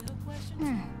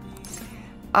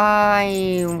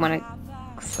 I want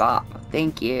to stop.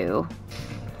 Thank you.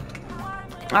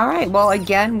 Alright, well,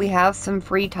 again, we have some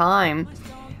free time.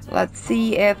 Let's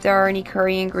see if there are any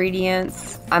curry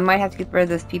ingredients. I might have to get rid of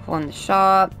those people in the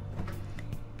shop.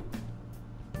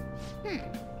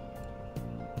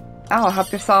 Oh,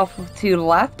 help yourself to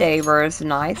leftovers.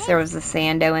 Nice. There was a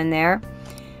Sando in there.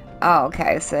 Oh,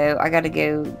 okay. So I gotta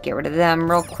go get rid of them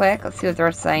real quick. Let's see what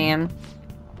they're saying.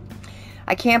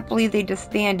 I can't believe they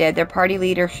disbanded. Their party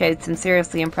leader showed some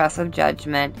seriously impressive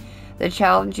judgment. The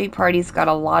challenging party's got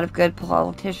a lot of good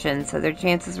politicians, so their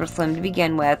chances were slim to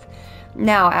begin with.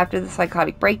 Now, after the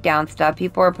psychotic breakdown stuff,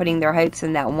 people are putting their hopes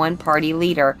in that one party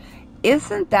leader.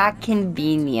 Isn't that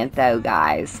convenient, though,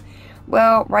 guys?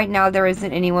 Well, right now there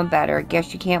isn't anyone better.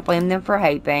 Guess you can't blame them for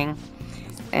hoping.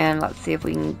 And let's see if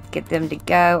we can get them to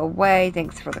go away.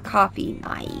 Thanks for the coffee.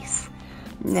 Nice.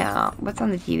 Now, what's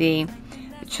on the TV?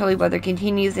 The chilly weather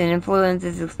continues and influenza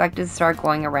is expected to start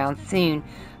going around soon.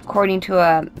 According to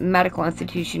a medical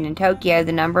institution in Tokyo,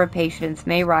 the number of patients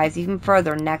may rise even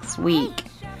further next week.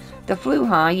 The flu,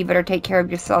 huh? You better take care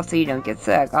of yourself so you don't get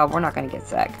sick. Oh, we're not going to get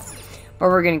sick. But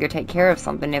we're going to go take care of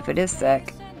something if it is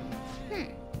sick.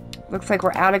 Looks like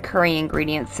we're out of curry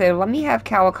ingredients. So let me have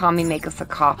Kawakami make us a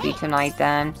coffee tonight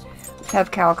then. Let's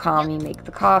have Kawakami make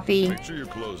the coffee. Make sure you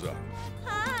close up.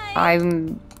 I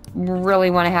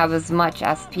really want to have as much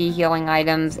SP healing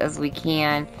items as we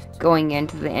can going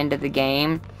into the end of the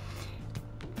game.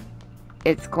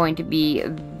 It's going to be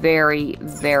very,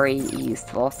 very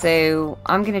useful. So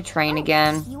I'm going to train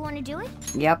again. You want to do it?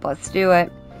 Yep, let's do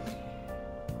it.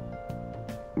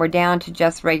 We're down to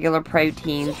just regular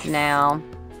proteins now.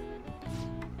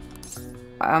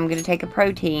 I'm going to take a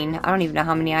protein. I don't even know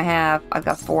how many I have. I've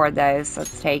got 4 of those, so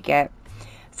let's take it.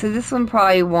 So this one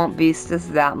probably won't boost us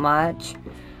that much.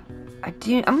 I'm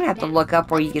going to have to look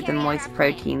up where you get the moist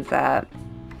proteins at.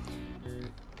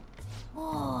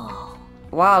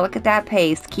 Wow, look at that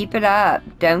pace. Keep it up.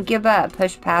 Don't give up.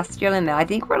 Push past your limit. I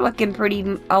think we're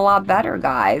looking a lot better,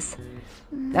 guys.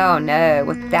 Oh no,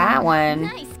 with that one.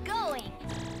 Nice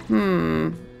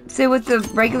going. So with the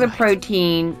regular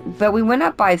protein, but we went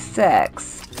up by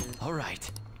 6. All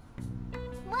right.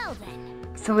 Well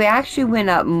then. So we actually went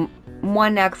up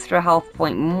 1 extra health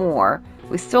point more.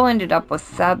 We still ended up with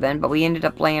 7, but we ended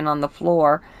up laying on the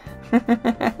floor.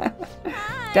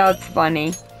 That's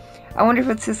funny. I wonder if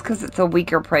it's just because it's a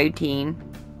weaker protein.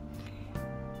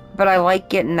 But I like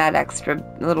getting that extra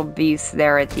little boost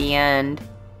there at the end.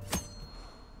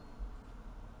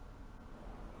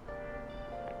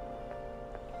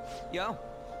 Yo.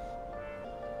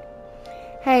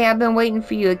 Hey, I've been waiting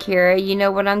for you, Akira. You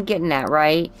know what I'm getting at,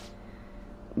 right?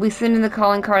 We send in the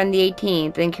calling card on the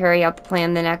 18th and carry out the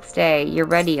plan the next day. You're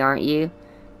ready, aren't you?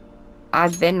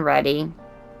 I've been ready.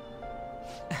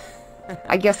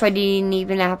 I guess I didn't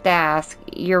even have to ask.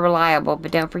 You're reliable,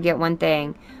 but don't forget one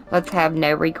thing. Let's have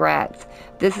no regrets.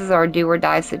 This is our do or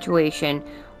die situation.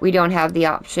 We don't have the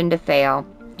option to fail.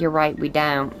 You're right, we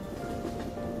don't.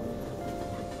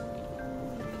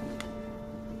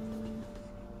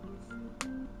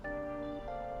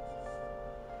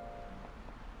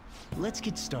 Let's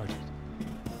get started.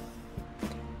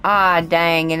 Ah,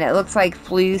 dang, and it looks like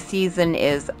flu season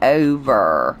is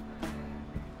over.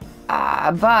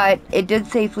 But it did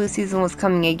say flu season was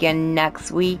coming again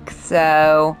next week,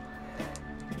 so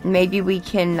maybe we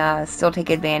can still take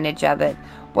advantage of it.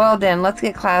 Well then, let's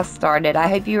get class started. I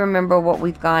hope you remember what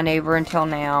we've gone over until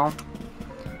now.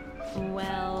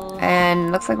 Well...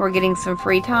 And looks like we're getting some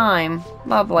free time.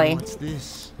 Lovely. What's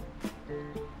this?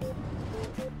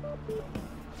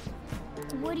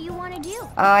 What do you want to do?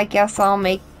 I guess I'll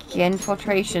make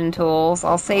infiltration tools.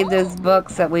 I'll save those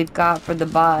books that we've got for the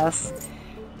bus.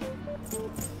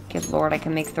 Good lord, I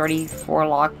can make 34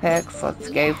 lockpicks. Let's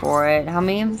go for it. How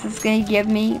many is this going to give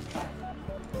me?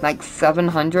 Like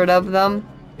 700 of them?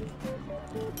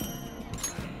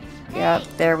 Yep,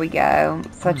 there we go.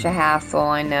 Such a hassle,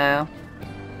 I know.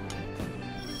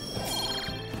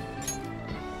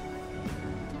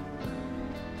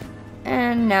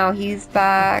 And now he's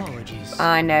back. Apologies.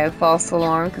 I know, false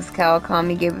alarm, because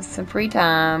Kawakami gave us some free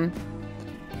time.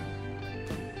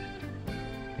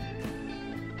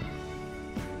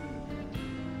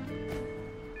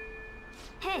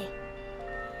 Hey,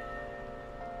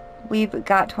 We've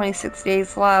got 26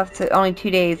 days left, so only 2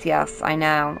 days, yes, I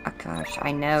know. Oh, gosh,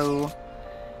 I know.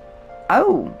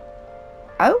 Oh.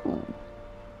 Oh.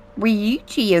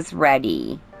 Ryuji is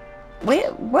ready.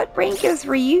 Wait, what rank is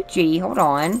Ryuji? Hold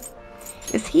on.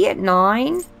 Is he at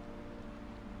 9?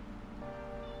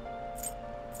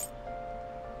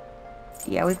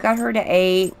 Yeah, we've got her to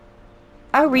 8.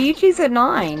 Oh, Ryuji's at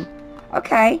 9.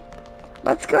 Okay.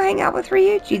 Let's go hang out with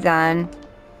Ryuji then.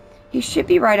 He should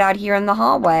be right out here in the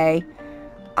hallway.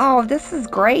 Oh, this is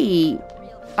great.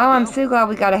 Oh, I'm so glad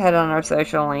we got ahead on our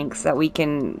social links that we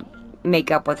can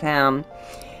make up with him.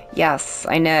 Yes,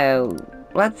 I know.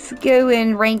 Let's go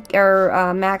and rank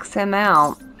or max him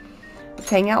out. Let's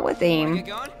hang out with him. Get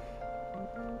going?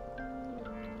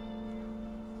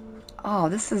 Oh,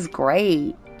 this is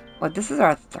great. What, this is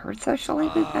our 3rd social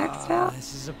link we've maxed out?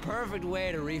 This is a perfect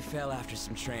way to refill after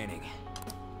some training.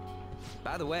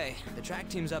 By the way, the track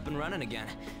team's up and running again.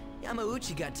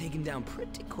 Yamauchi got taken down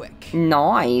pretty quick.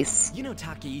 Nice. You know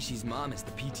Takeishi's mom is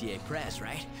the PTA press,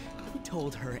 right? We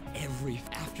told her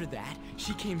After that,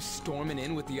 she came storming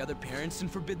in with the other parents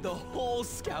and forbid the whole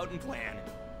scouting plan.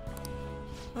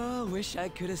 Oh, wish I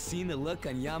could have seen the look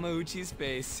on Yamauchi's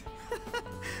face.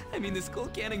 I mean, the school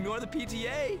can't ignore the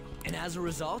PTA. And as a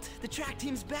result, the track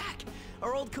team's back.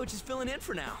 Our old coach is filling in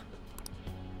for now.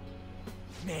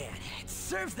 Man, it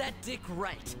serves that dick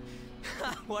right.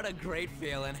 What a great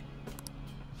feeling.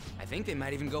 I think they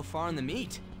might even go far in the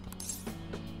meet.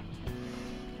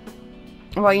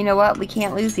 Well, you know what? We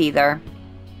can't lose either.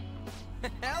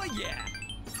 Hell yeah!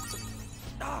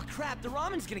 Oh crap, the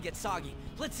ramen's gonna get soggy.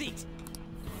 Let's eat.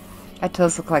 That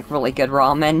does look like really good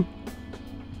ramen.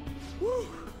 Woo.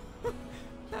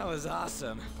 That was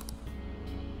awesome.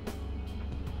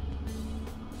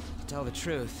 To tell the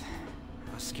truth,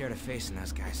 I was scared of facing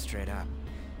those guys straight up.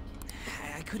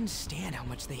 I couldn't stand how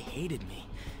much they hated me.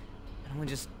 It only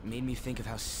just made me think of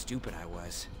how stupid I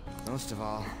was. Most of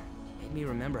all, it made me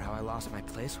remember how I lost my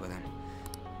place with him.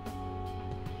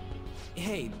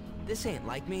 Hey, this ain't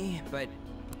like me, but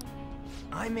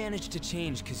I managed to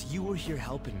change because you were here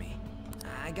helping me.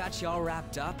 I got you all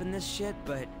wrapped up in this shit,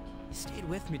 but you stayed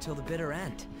with me till the bitter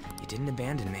end. You didn't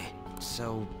abandon me.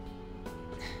 So,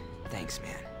 thanks,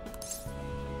 man.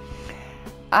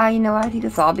 You know what? I think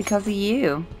it's all because of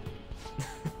you.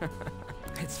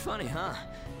 It's funny, huh?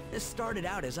 This started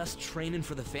out as us training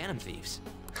for the Phantom Thieves.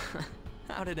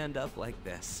 How'd it end up like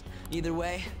this? Either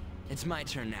way, it's my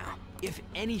turn now. If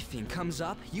anything comes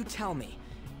up, you tell me.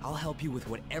 I'll help you with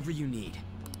whatever you need.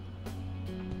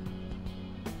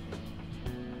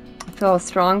 I feel a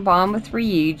strong bond with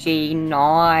Ryuji.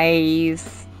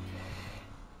 Nice.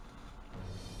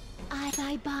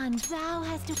 I bond, thou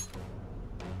hast to...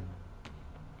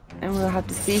 And we'll have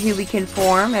to see who we can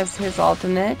form as his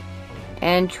ultimate.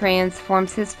 And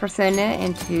transforms his persona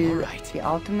into the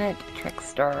ultimate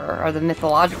trickster. Or the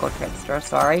mythological trickster,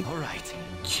 sorry. Alright.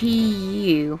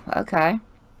 Chi-Yu. Okay.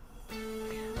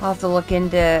 I'll have to look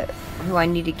into who I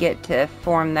need to get to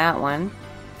form that one.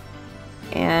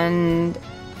 And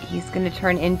he's going to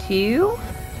turn into...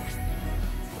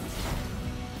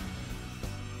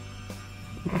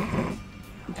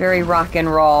 very rock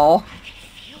and roll.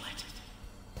 Feel it.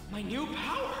 My new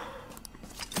power.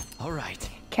 Alright.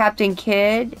 Captain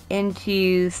Kidd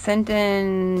into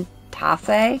Senten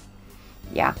Tase.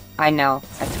 Yeah, I know.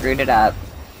 I screwed it up.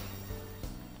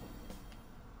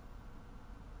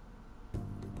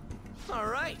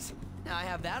 Right. Now I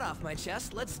have that off my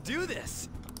chest, let's do this.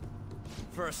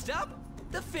 First up,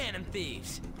 the Phantom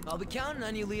Thieves. I'll be counting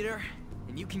on you, leader.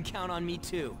 And you can count on me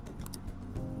too.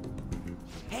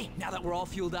 Hey, now that we're all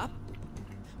fueled up,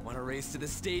 wanna race to the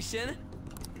station?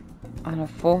 On a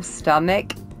full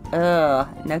stomach? Ugh,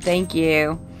 no thank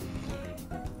you.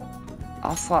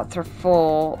 All slots are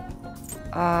full.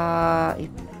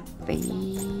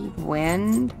 Evade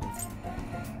wind?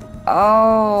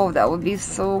 Oh, that would be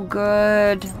so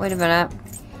good. Wait a minute.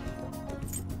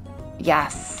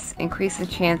 Yes, increase the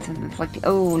chance of inflicting.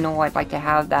 Oh, no, I'd like to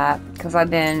have that. Because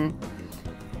I've been...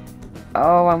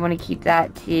 Oh, I want to keep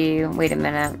that too. Wait a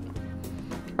minute.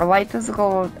 A light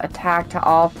physical attack to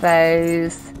all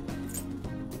foes.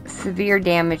 Severe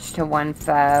damage to one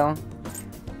foe.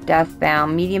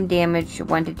 Deathbound. Medium damage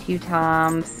 1 to 2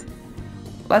 times.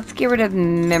 Let's get rid of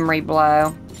Memory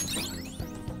Blow.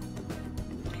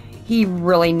 He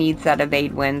really needs that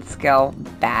evade wind skill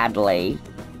badly.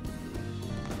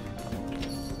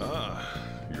 Ah,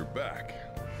 you're back.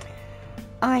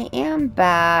 I am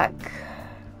back.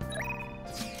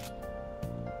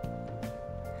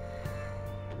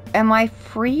 Am I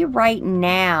free right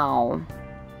now?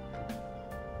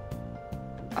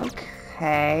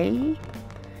 Okay.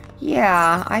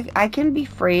 Yeah, I can be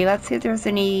free. Let's see if there's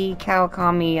any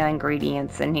Kawakami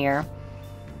ingredients in here.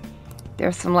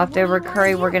 There's some leftover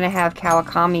curry. We're gonna have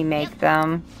Kawakami make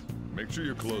them. Make sure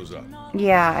you close up.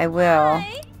 Yeah, I will.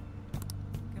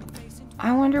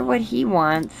 I wonder what he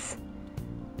wants.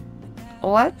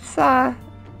 Let's go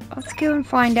and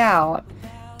find out.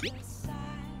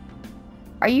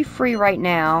 Are you free right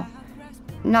now?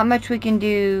 Not much we can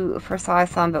do for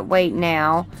Sai-san, but wait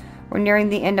now. We're nearing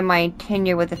the end of my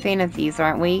tenure with the Phantom Thieves,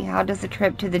 aren't we? How does the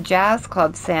trip to the jazz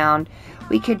club sound?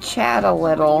 We could chat a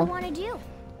little. What do you want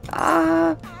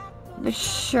to do?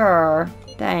 Sure.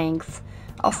 Thanks.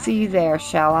 I'll see you there,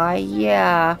 shall I?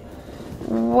 Yeah.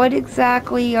 What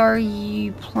exactly are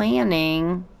you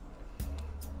planning?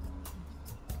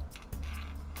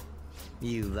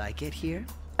 You like it here?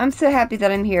 I'm so happy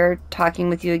that I'm here talking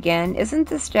with you again. Isn't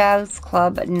this jazz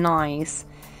club nice?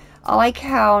 I like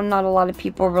how not a lot of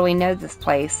people really know this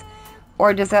place.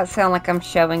 Or does that sound like I'm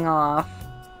showing off?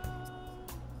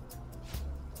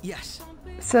 Yes.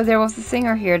 So there was a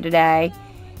singer here today.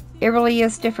 It really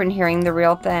is different hearing the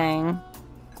real thing.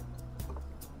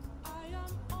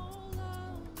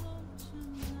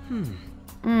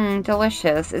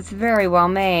 Delicious. It's very well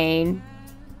made.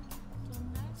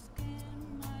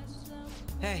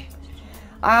 Hey.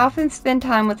 I often spend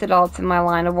time with adults in my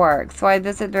line of work, so I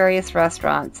visit various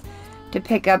restaurants to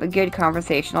pick up good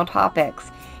conversational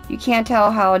topics. You can't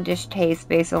tell how a dish tastes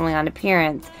based only on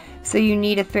appearance, so you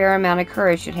need a fair amount of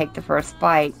courage to take the first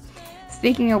bite.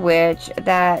 Speaking of which,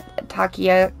 that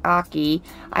takoyaki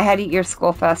I had at your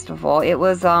school festival, it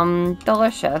was,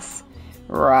 delicious.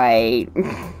 Right.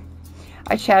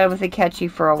 I chatted with Akechi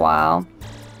for a while.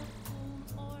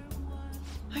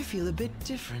 I feel a bit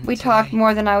different. We talked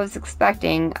more than I was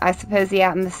expecting. I suppose the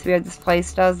atmosphere of this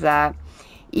place does that.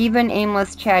 Even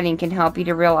aimless chatting can help you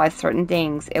to realize certain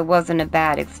things. It wasn't a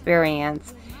bad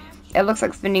experience. It looks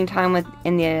like spending time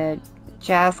in the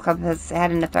jazz club has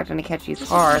had an effect on Akechi's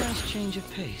heart. Nice change of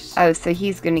pace. Oh, so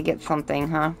he's gonna get something,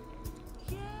 huh?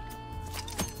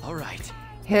 All right.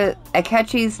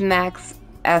 Akechi's max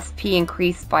SP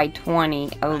increased by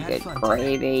 20. Oh, I had good fun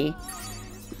gravy.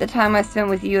 The time I spent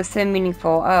with you is so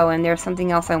meaningful. Oh, and there's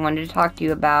something else I wanted to talk to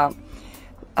you about.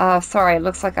 Sorry, it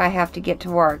looks like I have to get to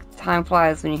work. Time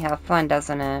flies when you have fun,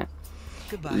 doesn't it?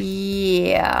 Goodbye.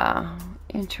 Yeah.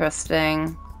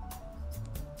 Interesting.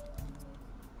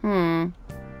 Hi.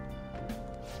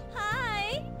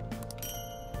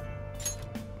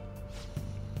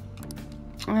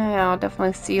 Yeah, I'll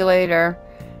definitely see you later.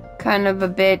 Kind of a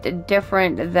bit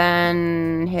different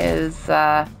than his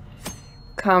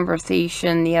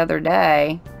conversation the other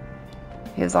day.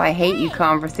 His I hate you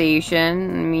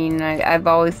conversation. I mean, I've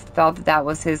always felt that that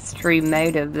was his true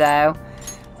motive, though.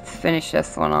 Let's finish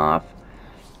this one off.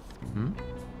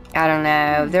 I don't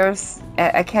know.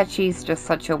 Akechi's just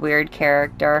such a weird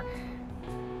character.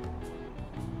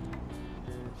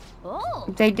 Oh.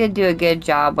 They did do a good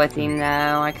job with him, though.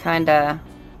 I kind of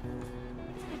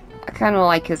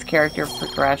like his character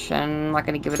progression. I'm not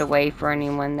going to give it away for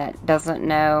anyone that doesn't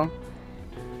know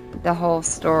the whole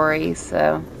story,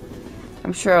 so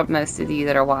I'm sure most of you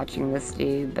that are watching this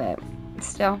do, but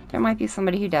still, there might be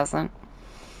somebody who doesn't.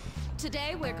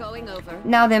 Today we're going over.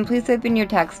 Now then, please open your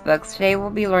textbooks. Today we'll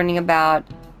be learning about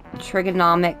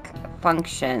trigonomic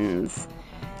functions.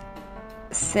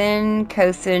 Sin,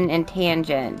 cosine, and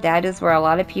tangent. That is where a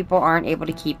lot of people aren't able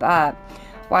to keep up.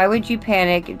 Why would you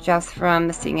panic just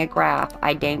from seeing a graph?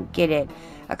 I don't get it.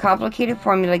 A complicated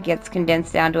formula gets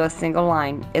condensed down to a single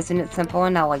line. Isn't it simple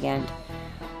and elegant?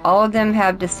 All of them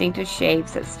have distinctive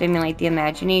shapes that stimulate the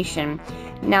imagination.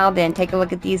 Now then, take a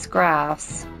look at these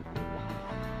graphs.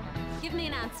 Give me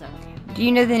an answer. Do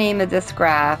you know the name of this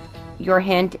graph? Your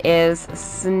hint is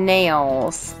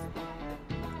snails.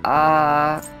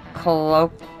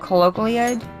 Colloquial?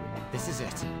 This is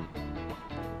it.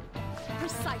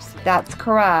 Precisely. That's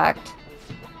correct.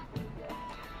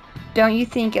 Don't you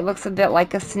think it looks a bit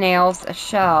like a snail's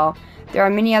shell? There are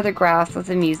many other graphs with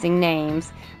amusing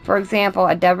names. For example,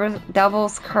 a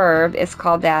devil's curve is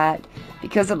called that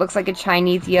because it looks like a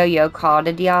Chinese yo-yo called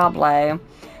a Diablo.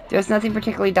 There's nothing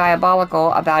particularly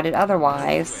diabolical about it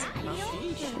otherwise.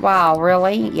 Wow,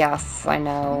 really? Yes, I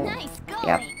know. Nice going.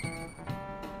 Yep.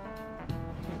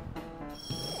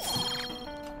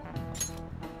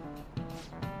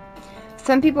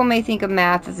 Some people may think of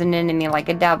math as an enemy like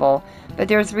a devil, but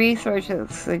there's research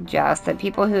that suggests that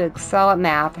people who excel at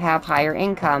math have higher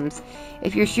incomes.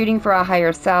 If you're shooting for a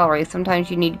higher salary, sometimes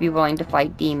you need to be willing to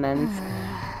fight demons.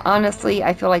 Honestly,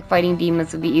 I feel like fighting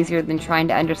demons would be easier than trying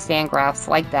to understand graphs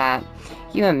like that.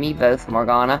 You and me both,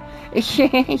 Morgana.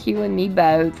 You and me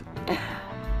both.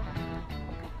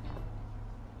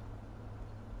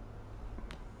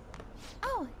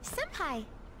 Oh, Senpai!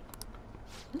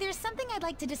 There's something I'd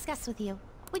like to discuss with you.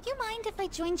 Would you mind if I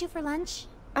joined you for lunch?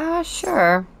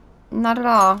 Sure. Not at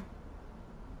all.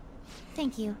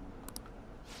 Thank you.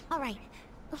 Alright,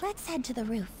 let's head to the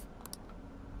roof.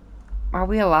 Are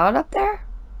we allowed up there?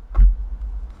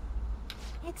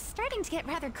 It's starting to get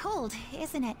rather cold,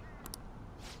 isn't it?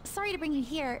 Sorry to bring you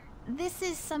here. This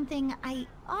is something I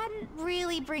oughtn't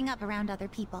really bring up around other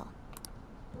people.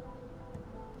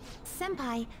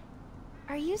 Senpai,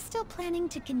 are you still planning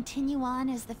to continue on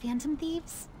as the Phantom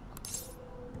Thieves?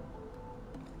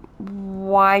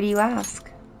 Why do you ask?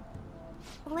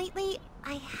 Lately,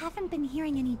 I haven't been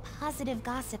hearing any positive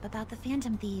gossip about the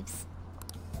Phantom Thieves.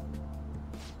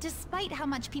 Despite how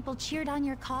much people cheered on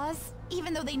your cause,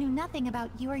 even though they knew nothing about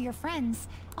you or your friends,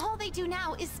 all they do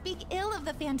now is speak ill of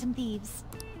the Phantom Thieves.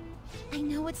 I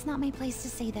know it's not my place to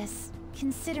say this,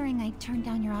 considering I turned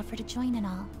down your offer to join and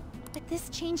all. But this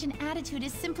change in attitude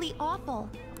is simply awful.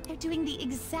 They're doing the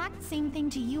exact same thing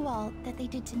to you all that they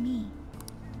did to me.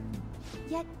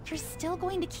 Yet, you're still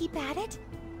going to keep at it?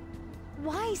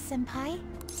 Why, Senpai?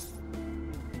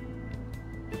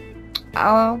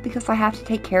 Oh, because I have to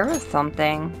take care of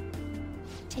something.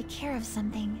 Take care of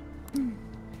something.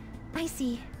 I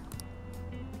see.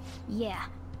 Yeah.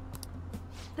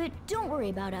 But don't worry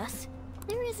about us.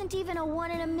 There isn't even a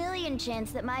 1 in a million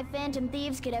chance that my Phantom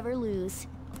Thieves could ever lose.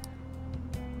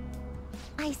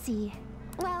 I see.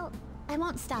 Well, I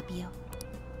won't stop you.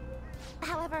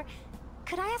 However,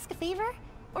 could I ask a favor?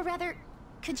 Or rather,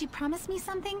 could you promise me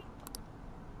something?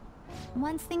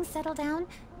 Once things settle down,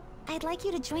 I'd like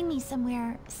you to join me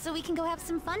somewhere so we can go have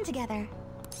some fun together.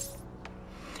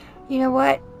 You know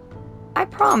what? I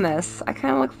promise. I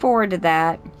kind of look forward to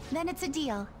that. Then it's a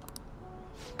deal.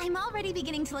 I'm already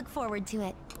beginning to look forward to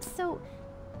it. So,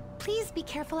 please be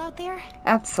careful out there.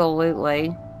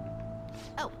 Absolutely.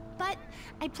 Oh, but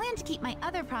I plan to keep my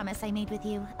other promise I made with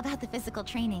you about the physical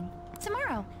training.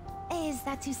 Tomorrow. Is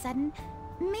that too sudden?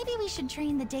 Maybe we should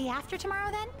train the day after tomorrow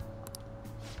then?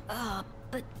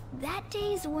 But that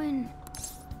day's when...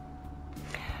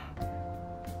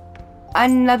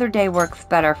 Another day works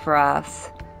better for us.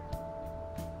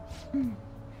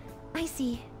 I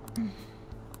see.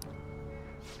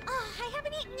 Oh, I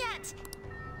haven't eaten yet!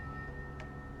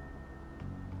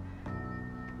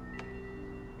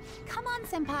 Come on,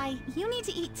 Senpai. You need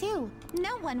to eat too.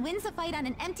 No one wins a fight on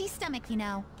an empty stomach, you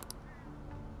know.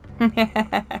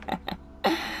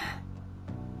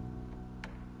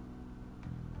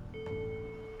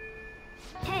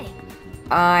 Hey,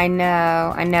 I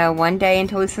know. One day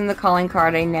until we send the calling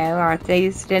card, I know. Our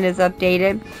Thieves' Den is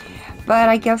updated. But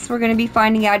I guess we're going to be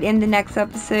finding out in the next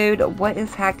episode what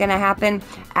is going to happen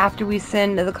after we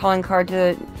send the calling card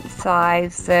to Sai.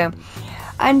 So,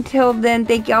 until then,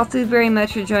 thank you all so very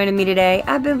much for joining me today.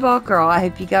 I've been Vault Girl. I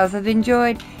hope you guys have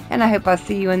enjoyed, and I hope I'll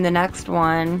see you in the next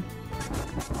one.